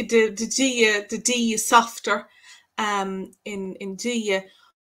the D is softer in dia.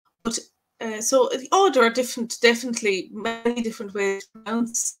 But so there are definitely many different ways to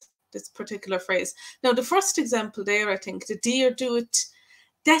pronounce this particular phrase. Now, the first example there, I think, the dear do it,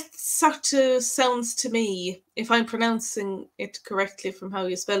 that sort of sounds to me, if I'm pronouncing it correctly from how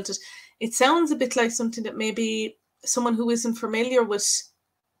you spelled it, it sounds a bit like something that maybe someone who isn't familiar with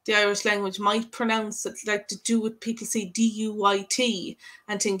the Irish language might pronounce it, like to do it. People say D-U-I-T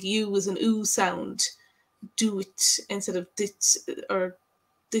and think U is an oo sound. Do it instead of dit or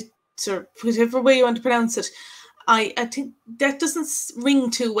dit or whatever way you want to pronounce it. I think that doesn't ring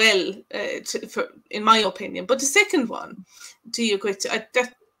too well, in my opinion. But the second one,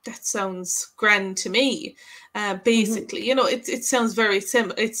 that sounds grand to me. Basically, you know, it sounds very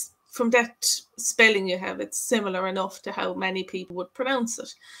similar. It's from that spelling you have, it's similar enough to how many people would pronounce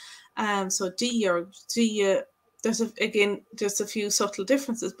it. So D or G, there's a few subtle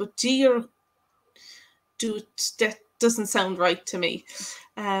differences, but G or do it, that doesn't sound right to me.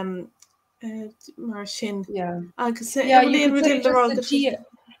 Martin. Yeah. I could say, yeah, you could say just the Gia.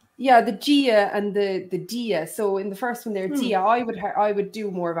 Yeah, the Gia and the Dia. So in the first one there, Dia, I would do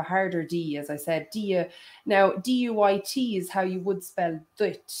more of a harder D, as I said, Dia. Now, D-U-I-T is how you would spell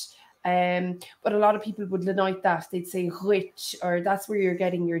dit. But a lot of people would denote that. They'd say rich, or that's where you're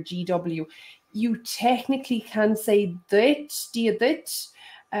getting your GW. You technically can say dit, Dia dit.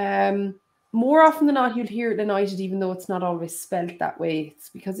 More often than not, you'll hear it denoted, even though it's not always spelt that way. It's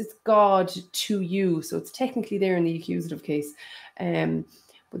because it's God to you. So it's technically there in the accusative case.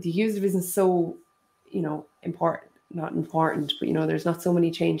 But the accusative isn't so, not important, but, there's not so many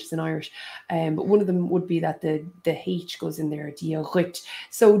changes in Irish. But one of them would be that the H goes in there, dia rit.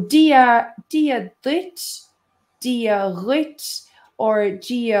 So dia dit, dia rit or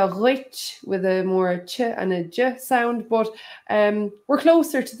gia rit with a more ch and a j sound, but we're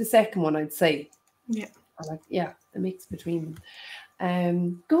closer to the second one, I'd say. Yeah. Yeah, a mix between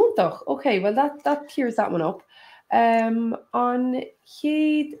them. Good. Okay, well that clears that one up. On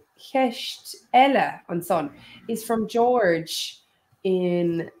Hyd Cheist Ella on son is from George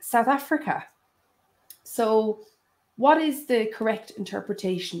in South Africa. So, what is the correct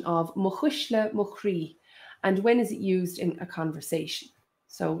interpretation of Mochuisle Mochri, and when is it used in a conversation?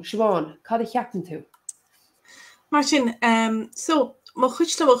 So, Siobhán, cad chiapan tú? Martin, so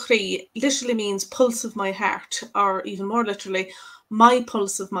Mochuisle Mochri literally means pulse of my heart, or even more literally, my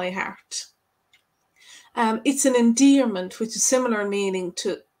pulse of my heart. It's an endearment which is similar in meaning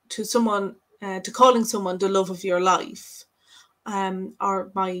to someone, to calling someone the love of your life,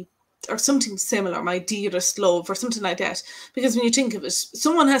 or something similar, my dearest love, or something like that. Because when you think of it,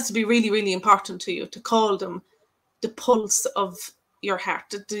 someone has to be really, really important to you to call them the pulse of your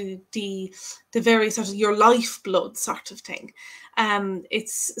heart, the very sort of your lifeblood sort of thing.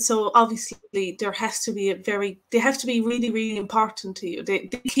 It's so obviously they have to be really, really important to you. They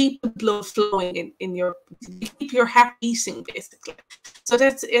keep the blood flowing in your, they keep your heart beating basically. So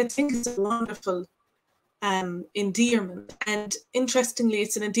I think it's a wonderful endearment, and interestingly,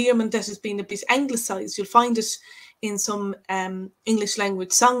 it's an endearment that has been a bit anglicised. You'll find it in some English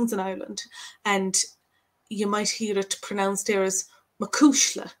language songs in Ireland, and you might hear it pronounced there as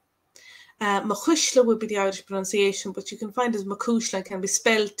Mochuisle. Mochuisle would be the Irish pronunciation, but you can find it as Mochuisle. It can be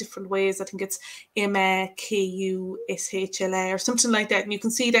spelled different ways. I think it's Emma, Kushla, or something like that. And you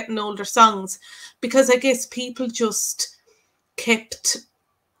can see that in older songs, because I guess people just kept,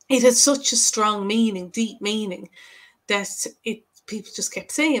 it has such a strong meaning, deep meaning, that people just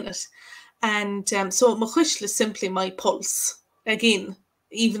kept saying it. And so Mochuisle is simply my pulse. Again,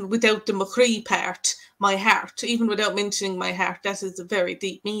 even without the Mochri part, my heart, even without mentioning my heart, that is a very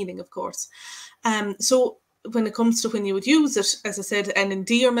deep meaning, of course. So when it comes to when you would use it, as I said, an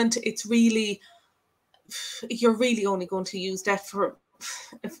endearment, it's really, you're really only going to use that for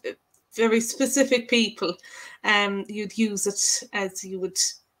very specific people. You'd use it as you would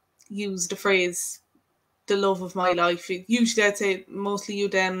use the phrase, the love of my life. Usually I'd say mostly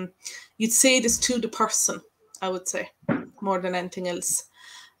you'd say this to the person, I would say, more than anything else.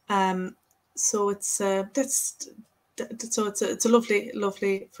 So it's it's a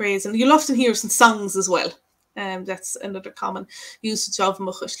lovely phrase, and you'll often hear it in songs as well. That's another common usage of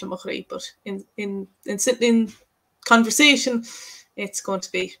Mochuisle Mochri, but in conversation, it's going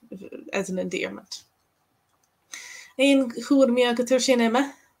to be as an endearment. Ein chuair mí agat ar sin,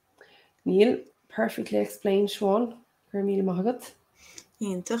 Emma? Neil, perfectly explained, Siobhán. Gur míle maith agat.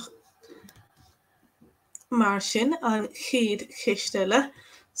 Iontach. Mar sin an Hyd Cheist Ella.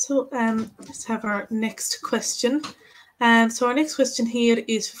 So let's have our next question. So our next question here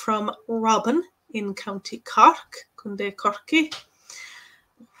is from Robin in County Cork, Cunde Corky.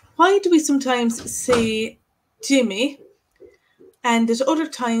 Why do we sometimes say Jimmy and at other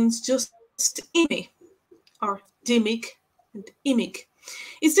times just Immy, or Dimig and Imig?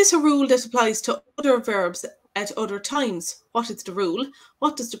 Is this a rule that applies to other verbs at other times? What is the rule?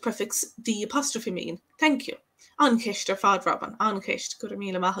 What does the prefix D apostrophe mean? Thank you. An Cheist ar fad, Robin. An Cheist, gur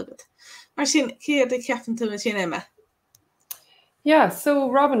míle maith agat. Mar sin, céad ceapan tú sin, Emma? Yeah,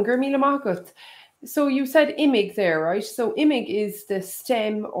 so Robin, gur míle maith agat. So you said imig there, right? So imig is the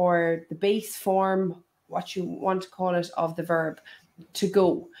stem or the base form, what you want to call it, of the verb to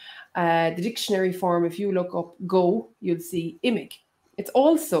go. The dictionary form, if you look up go, you'll see imig. It's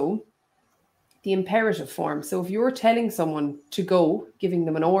also the imperative form. So if you're telling someone to go, giving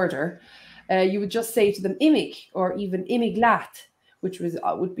them an order, you would just say to them imig, or even imig lat, which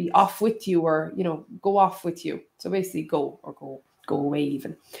would be off with you, or go off with you. So basically go, or go away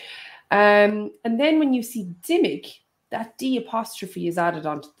even. And then when you see dimig, that D apostrophe is added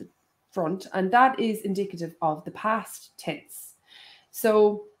onto the front, and that is indicative of the past tense.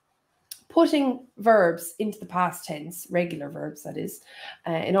 So putting verbs into the past tense, regular verbs that is,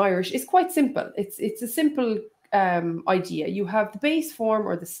 in Irish, is quite simple. It's a simple idea. You have the base form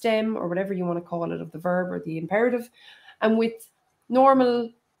or the stem or whatever you want to call it of the verb or the imperative, and with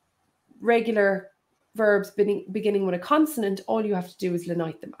normal regular verbs beginning with a consonant, all you have to do is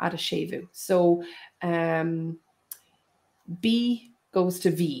lenite them, add a shevu. So B goes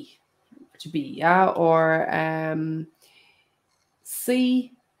to V, to be, yeah, or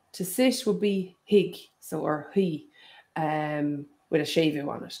C to sit would be hig, so, or he, with a shevu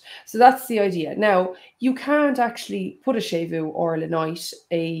on it. So that's the idea. Now, you can't actually put a shevu or lenite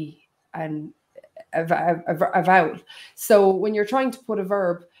a vowel. So when you're trying to put a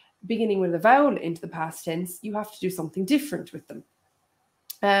verb beginning with a vowel into the past tense, you have to do something different with them.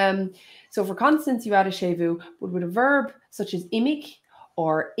 So for consonants, you add a shevu, but with a verb such as imig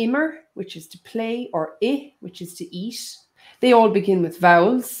or immer, which is to play, or which is to eat, they all begin with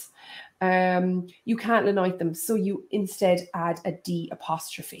vowels. You can't unite them, so you instead add a D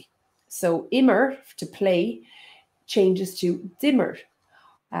apostrophe. So immer, to play, changes to dimmer.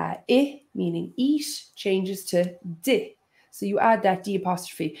 Meaning eat, changes to di. So you add that D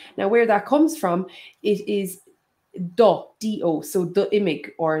apostrophe. Now where that comes from, it is do, so the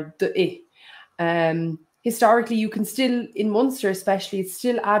imig or the historically, you can still, in Munster especially, it's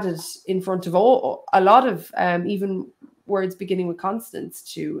still added in front of a lot of even words beginning with consonants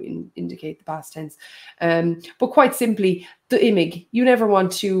to indicate the past tense. But quite simply, the imig, you never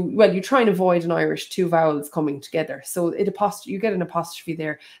want to, well, you try and avoid in Irish two vowels coming together. So you get an apostrophe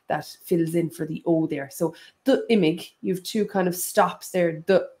there that fills in for the O there. So the imig, you have two kind of stops there,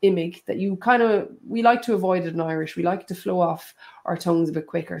 the imig, that we like to avoid it in Irish. We like it to flow off our tongues a bit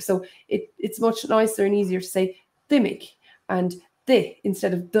quicker. So it's much nicer and easier to say dimig and the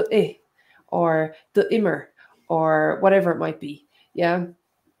instead of the or the immer, or whatever it might be. Yeah.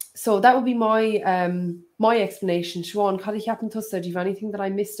 So that would be my my explanation. Siobhán, cad ich happen to do you have anything that I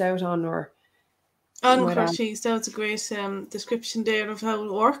missed out on, or? On Crushes, that was a great description there of how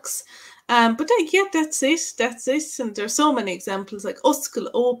it works. But yeah, that's it. And there's so many examples like uskel,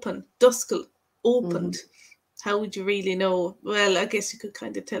 open, duskel, opened. How would you really know? Well, I guess you could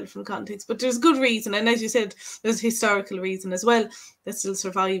kind of tell from context, but there's good reason. And as you said, there's historical reason as well that still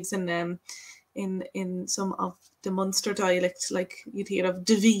survives in some of the Munster dialect, like you'd hear of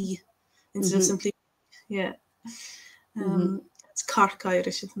de V instead of simply, yeah. It's Cork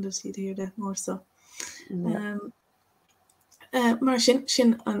Irish, isn't it? You'd hear that more so. Yeah.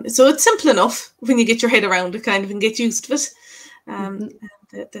 So it's simple enough when you get your head around it, kind of, and get used to it. And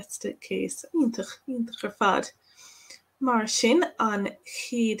that's the case. Íntacha fad. Mar sin an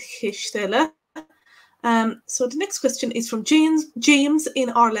chiad chistelle. So the next question is from James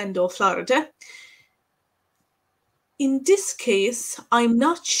in Orlando, Florida. In this case, I'm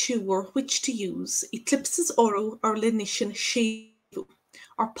not sure which to use, eclipses oru or lenition shevu,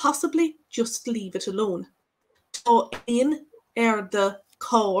 or possibly just leave it alone. So in the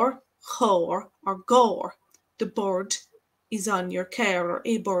chor, or gore, the bird is on your care, or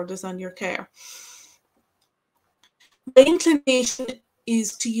a bird is on your care. My inclination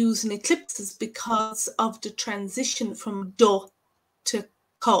is to use an eclipses because of the transition from do to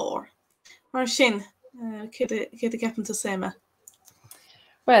chor. Marcin, get happen to Sema.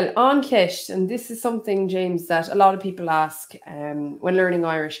 Well, on Kish, and this is something, James, that a lot of people ask when learning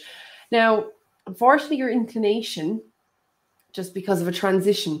Irish. Now, unfortunately, your inclination, just because of a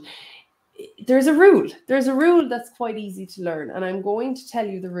transition, there's a rule. There's a rule that's quite easy to learn, and I'm going to tell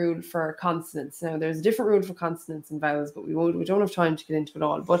you the rule for consonants. Now, there's a different rule for consonants and vowels, but we don't have time to get into it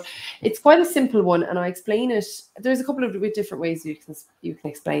all. But it's quite a simple one, and I explain it. There's a couple of different ways you can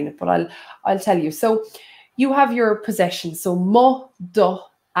explain it, but I'll tell you. So, you have your possession. So, mo, do,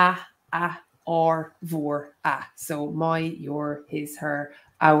 a, or, vor, a. So, my, your, his, her,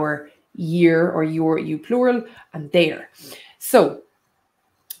 our, year, or your, you plural, and their. So,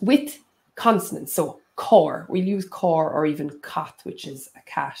 with consonants, so cor, we'll use cor or even cat, which is a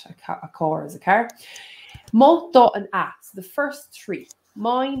cat, a cor is a car. Mo, do, and a. So the first three,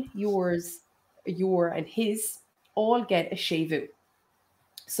 mine, yours, your, and his, all get a shevu.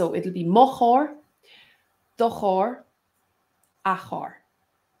 So it'll be mochor, dochor, achor.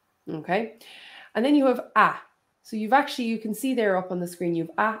 Okay. And then you have a. So you can see there up on the screen, you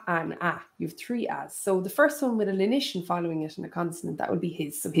have a, and a. You have three as. So the first one with a lenition following it in a consonant, that would be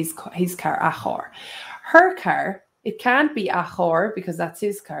his. So his car, achor. Her car, it can't be achor because that's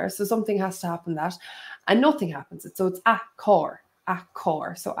his car. So something has to happen that. And nothing happens. So it's a cor.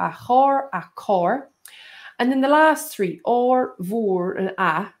 So achor. And then the last three, or, vor, and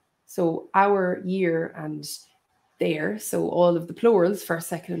a. So our, year, and there, so all of the plurals, first,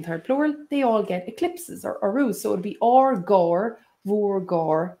 second, and third plural, they all get eclipses or rus. So it'd be or, gore, vor,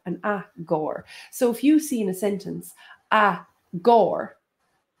 gore, and a, gore. So if you see in a sentence, a, gore,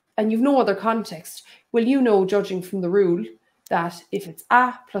 and you've no other context, well, you know, judging from the rule, that if it's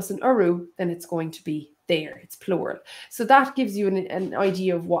a plus an uru, then it's going to be there. It's plural. So that gives you an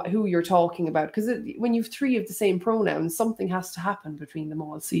idea of who you're talking about. Because when you've three of the same pronouns, something has to happen between them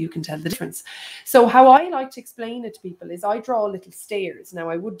all so you can tell the difference. So how I like to explain it to people is I draw little stairs. Now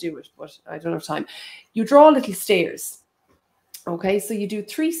I would do it, but I don't have time. You draw little stairs. Okay, so you do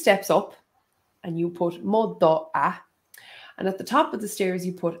 3 steps up and you put mo, do, a. And at the top of the stairs,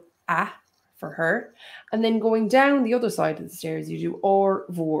 you put a, for her. And then going down the other side of the stairs, you do or,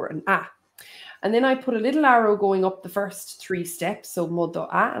 vor, and a. And then I put a little arrow going up the first 3 steps, so mud a,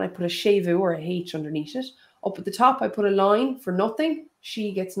 and I put a shevu or a H underneath it. Up at the top, I put a line for nothing.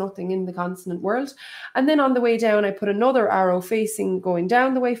 She gets nothing in the consonant world. And then on the way down, I put another arrow facing going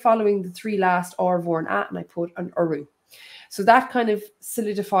down the way, following the 3 last or, vor, and a, and I put an uru. So that kind of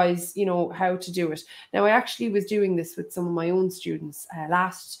solidifies, you know, how to do it. Now, I actually was doing this with some of my own students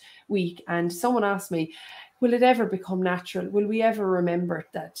last week, and someone asked me, will it ever become natural? Will we ever remember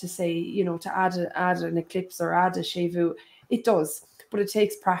that to say, you know, to add an eclipse or add a shevu? It does, but it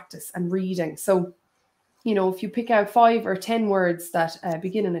takes practice and reading. So, you know, if you pick out 5 or 10 words that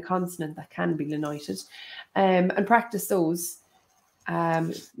begin in a consonant that can be lenited, and practice those,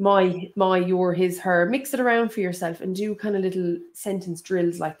 my, your, his, her, mix it around for yourself and do kind of little sentence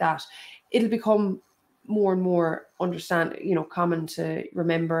drills like that. It'll become more and more common to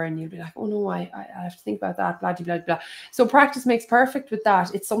remember, and you'll be like, oh no, I have to think about that, blah, blah, blah. So practice makes perfect with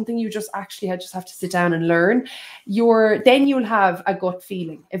that. It's something you just have to sit down and learn. Then you'll have a gut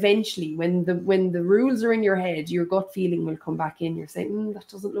feeling. Eventually, when the rules are in your head, your gut feeling will come back in. You're saying, that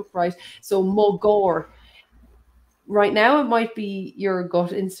doesn't look right. So mogor. Right now, it might be your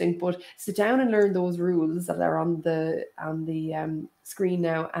gut instinct, but sit down and learn those rules that are on the screen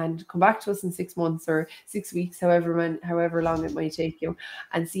now, and come back to us in 6 months or 6 weeks, however long it might take you,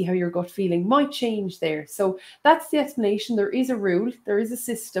 and see how your gut feeling might change there. So that's the explanation. There is a rule, there is a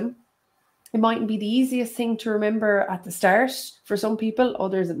system. It mightn't be the easiest thing to remember at the start for some people,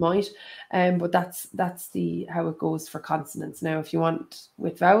 others it might, but that's how it goes for consonants. Now, if you want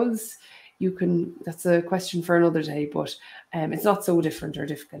with vowels, you can, that's a question for another day, but it's not so different or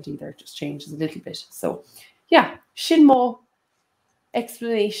difficult either. It just changes a little bit. So yeah, sin mo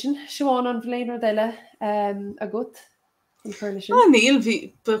explanation. Siobhán an bhléin della a gut. Oh, Neil,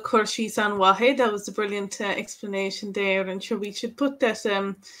 of course, she's on wahe. That was a brilliant explanation there. And sure, we should put that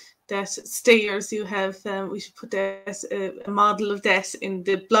stairs you have, we should put that, a model of that in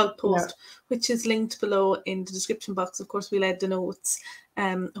the blog post, which is linked below in the description box. Of course, we'll add the notes,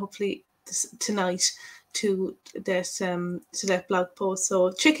 hopefully tonight to that blog post.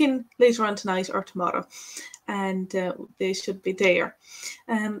 So check in later on tonight or tomorrow, and they should be there.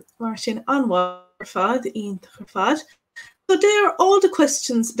 Martin on fad in fad. So there are all the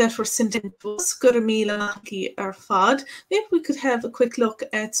questions that were sent in to us. Gurmila or fad. Maybe we could have a quick look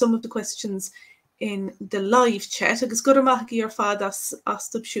at some of the questions in the live chat. Agus Gurmaki or fad as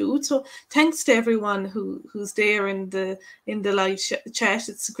shoot. So thanks to everyone who's there in the live chat.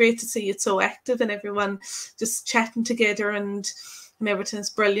 It's great to see it so active and everyone just chatting together, and everything's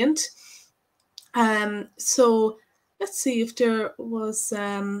brilliant. So let's see if there was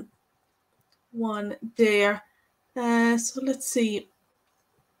one there. So let's see.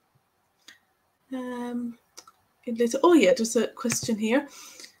 Oh yeah, there's a question here.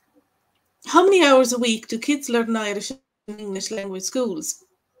 How many hours a week do kids learn Irish and English language schools?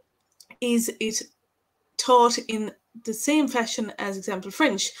 Is it taught in the same fashion as example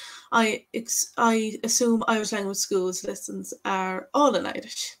French? I assume Irish language schools lessons are all in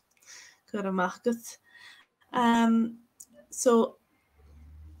Irish. So,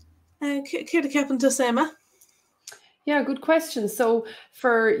 Kira Captain to Emma. Yeah, good question. So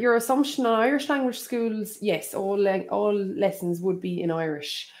for your assumption on Irish language schools, yes, all lessons would be in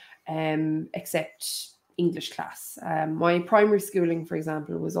Irish, except English class. My primary schooling, for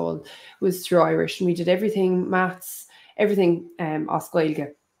example, was through Irish, and we did everything, maths, everything as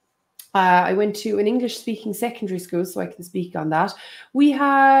Gaeilge. I went to an English-speaking secondary school, so I can speak on that. We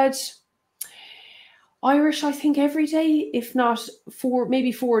had Irish, I think, every day, if not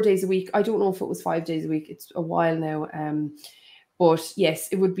maybe 4 days a week. I don't know if it was 5 days a week. It's a while now. But yes,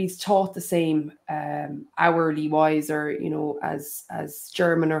 it would be taught the same hourly wise, or, as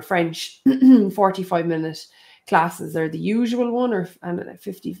German or French, 45-minute classes are the usual one, and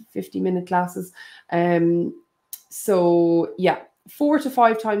 50-minute classes. So yeah, 4 to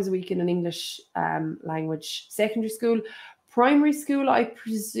 5 times a week in an English language secondary school. Primary school, I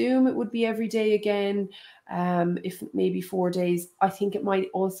presume it would be every day again, if maybe 4 days. I think it might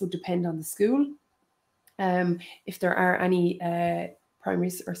also depend on the school. If there are any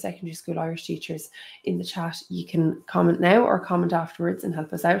primary or secondary school Irish teachers in the chat, you can comment now or comment afterwards and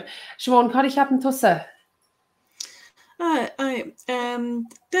help us out. Siobhán, cad ceapan tusa?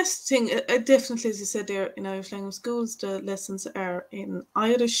 This thing, definitely, as you said there, in Irish language schools, the lessons are in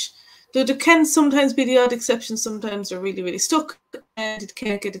Irish. Though there can sometimes be the odd exception. Sometimes they're really, really stuck and it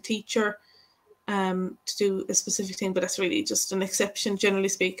can't get a teacher to do a specific thing, but that's really just an exception. Generally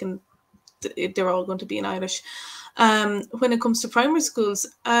speaking, they're all going to be in Irish. When it comes to primary schools,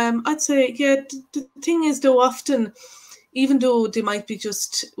 I'd say, yeah, the thing is, though, often, even though they might be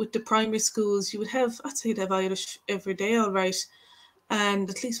just with the primary schools, you would have, I'd say, you'd have Irish every day, all right, and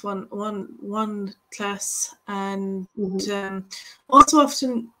at least one class, and also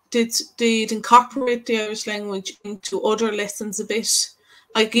often they'd incorporate the Irish language into other lessons a bit.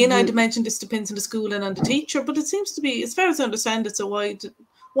 Again, I'd imagine this depends on the school and on the teacher, but it seems to be, as far as I understand, it's a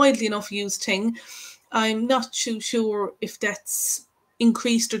widely enough used thing. I'm not too sure if that's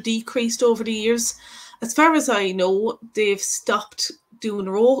increased or decreased over the years. As far as I know, they've stopped doing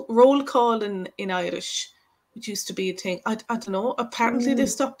roll call in Irish, which used to be a thing. I don't know. Apparently they've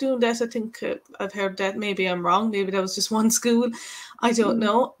stopped doing that. I think I've heard that. Maybe I'm wrong. Maybe that was just one school. I don't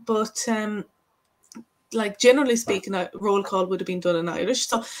know. But like generally speaking, a roll call would have been done in Irish.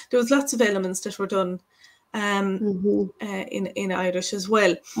 So there was lots of elements that were done in Irish as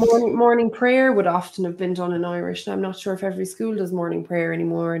well. Morning prayer would often have been done in Irish. And I'm not sure if every school does morning prayer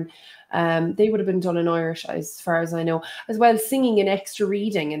anymore. And they would have been done in Irish, as far as I know. As well, singing and extra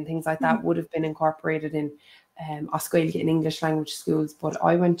reading and things like that would have been incorporated in Oscailge in English language schools. But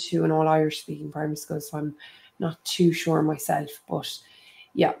I went to an all Irish speaking primary school, so I'm not too sure myself. But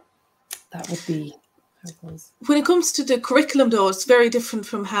yeah, that would be how it was. When it comes to the curriculum, though, it's very different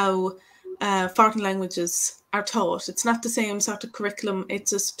from how foreign languages are taught. It's not the same sort of curriculum.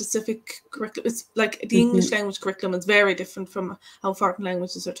 It's a specific curriculum. It's like the English language curriculum is very different from how foreign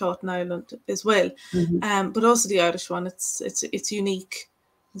languages are taught in Ireland as well. But also the Irish one, it's unique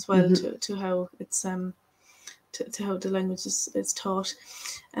as well to how it's to how the language is taught.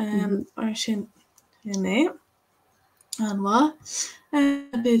 Irish in and what?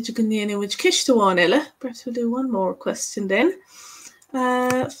 Which kish to one, Ella. Perhaps we'll do one more question then.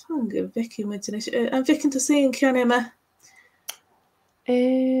 Vicky, I'm Vicky to saying, can Emma? Let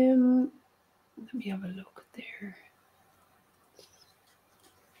me have a look there.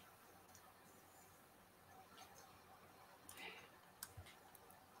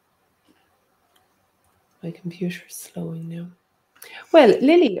 My computer's slowing now. Well,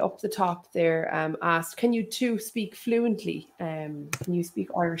 Lily up the top there asked, can you two speak fluently? Can you speak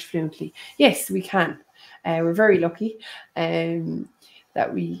Irish fluently? Yes, we can. We're very lucky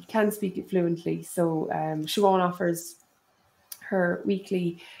that we can speak it fluently. So Siobhán offers her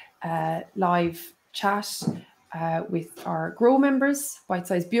weekly live chat with our Grow members,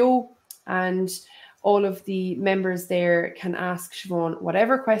 Bitesize Bio, and all of the members there can ask Siobhán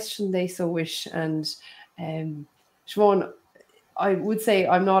whatever question they so wish. And Siobhán, I would say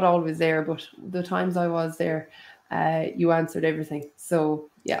I'm not always there, but the times I was there, you answered everything. So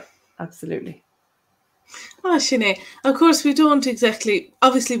yeah, absolutely. Oh, Sinead, of course we don't exactly,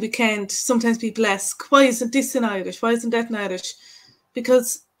 obviously we can't. Sometimes people ask, why isn't this in Irish? Why isn't that in Irish?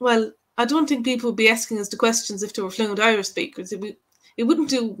 Because, well, I don't think people would be asking us the questions if they were fluent Irish speakers. It wouldn't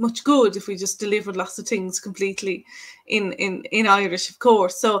do much good if we just delivered lots of things completely in Irish, of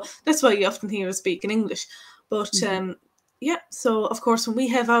course. So that's why you often hear us speak in English. But yeah, so of course when we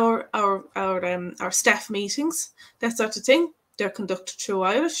have our staff meetings, that sort of thing, they're conducted through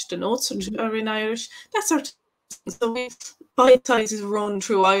Irish. The notes are in Irish. That sort of thing. So Bitesize is run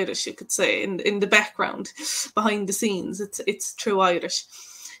through Irish, you could say, in the background, behind the scenes. It's through Irish.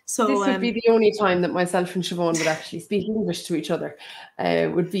 So this would be the only time that myself and Siobhán would actually speak English to each other.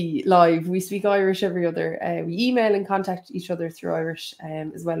 Would be live. We speak Irish every other. We email and contact each other through Irish,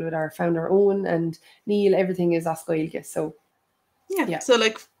 as well with our founder Owen and Neil. Everything is Oscailge. So yeah. So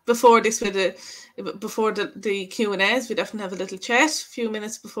like before this, before the Q&As, we'd often have a little chat a few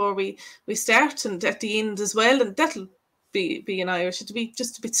minutes before we start, and at the end as well, and that'll be in Irish. It'd be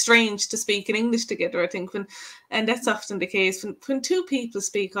just a bit strange to speak in English together, I think, and that's often the case when two people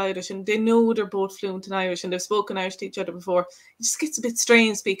speak Irish and they know they're both fluent in Irish and they've spoken Irish to each other before. It just gets a bit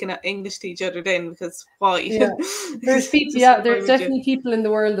strange speaking English to each other then, because why? Yeah. There's people. Yeah, there's definitely people in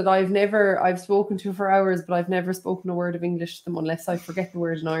the world that I've spoken to for hours, but I've never spoken a word of English to them unless I forget the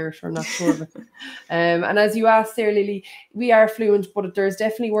word in Irish or I'm not sure of it. And as you asked there, Lily, we are fluent, but there's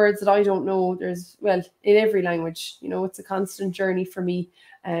definitely words that I don't know. There's, well, in every language, it's a constant journey for me.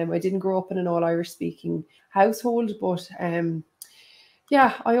 I didn't grow up in an all Irish speaking household, but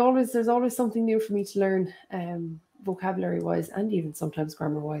yeah, there's always something new for me to learn, vocabulary wise and even sometimes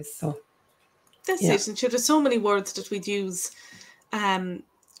grammar wise. So that's it. And sure, there's so many words that we'd use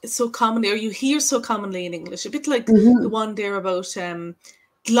so commonly, or you hear so commonly in English, a bit like the one there about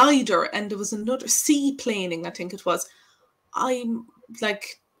glider, and there was another seaplaning, I think it was. I'm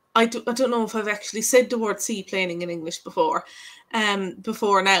like, I don't know if I've actually said the word seaplaning in English before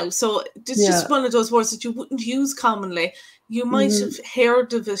now. So it's just one of those words that you wouldn't use commonly. You might have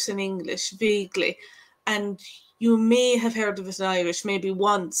heard of it in English vaguely, and you may have heard of it in Irish maybe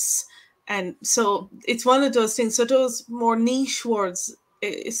once. And so it's one of those things. So those more niche words,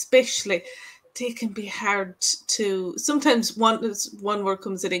 especially, they can be hard to. Sometimes one word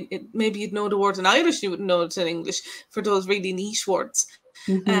comes in. Maybe you'd know the word in Irish, you wouldn't know it in English for those really niche words.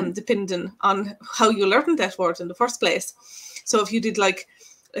 Depending on how you learned that word in the first place. So if you did like,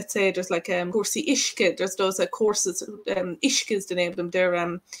 let's say there's like Corsi Ishke, there's those courses, Ishke is the name of them. They're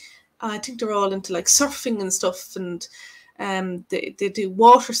I think they're all into like surfing and stuff, and they do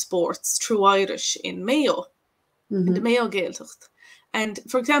water sports through Irish in Mayo, in the Mayo Gaeltacht. And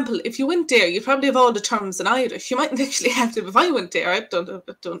for example, if you went there, you'd probably have all the terms in Irish. You mightn't actually have them. If I went there, I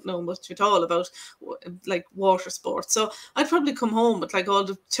don't know much at all about like water sports. So I'd probably come home with like all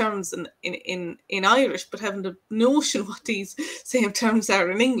the terms in Irish, but having the notion what these same terms are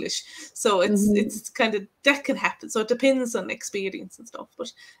in English. So it's kind of, that can happen. So it depends on experience and stuff.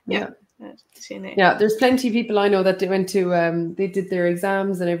 But yeah. Yeah, there's plenty of people I know that they went to, they did their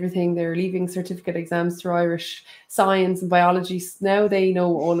exams and everything, their leaving certificate exams through Irish science and biology. Now they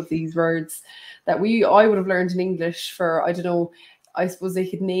know all of these words that I would have learned in English for, I don't know, I suppose they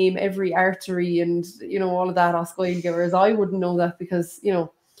could name every artery and, you know, all of that, whereas I wouldn't know that because, you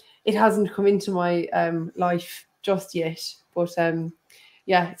know, it hasn't come into my life just yet. But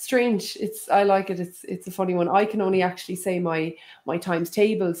yeah, it's strange. I like it. It's a funny one. I can only actually say my times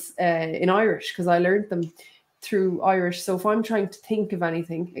tables in Irish because I learned them through Irish. So if I'm trying to think of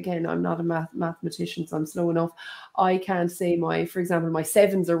anything, again, I'm not a mathematician, so I'm slow enough. I can't say for example, my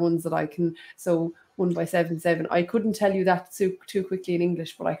sevens are ones that I can. So 1 by 7, 7. I couldn't tell you that too quickly in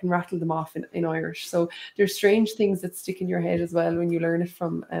English, but I can rattle them off in Irish. So there's strange things that stick in your head as well when you learn it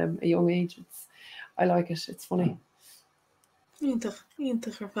from a young age. I like it. It's funny.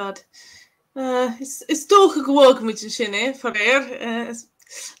 Ítach ar fad. Is dócha go bhg muid sin for air.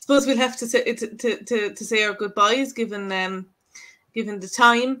 Suppose we'll have to say our goodbyes given the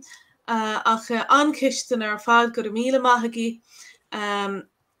time. Ach ancishtan ar fad go míle maithagi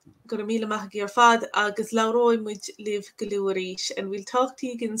ar fad agus láróid muid live go leabhar arís. And we'll talk to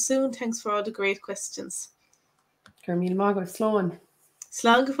you again soon. Thanks for all the great questions. Gur míle maith go slán.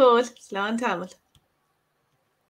 Slán go fóil, slán tamil.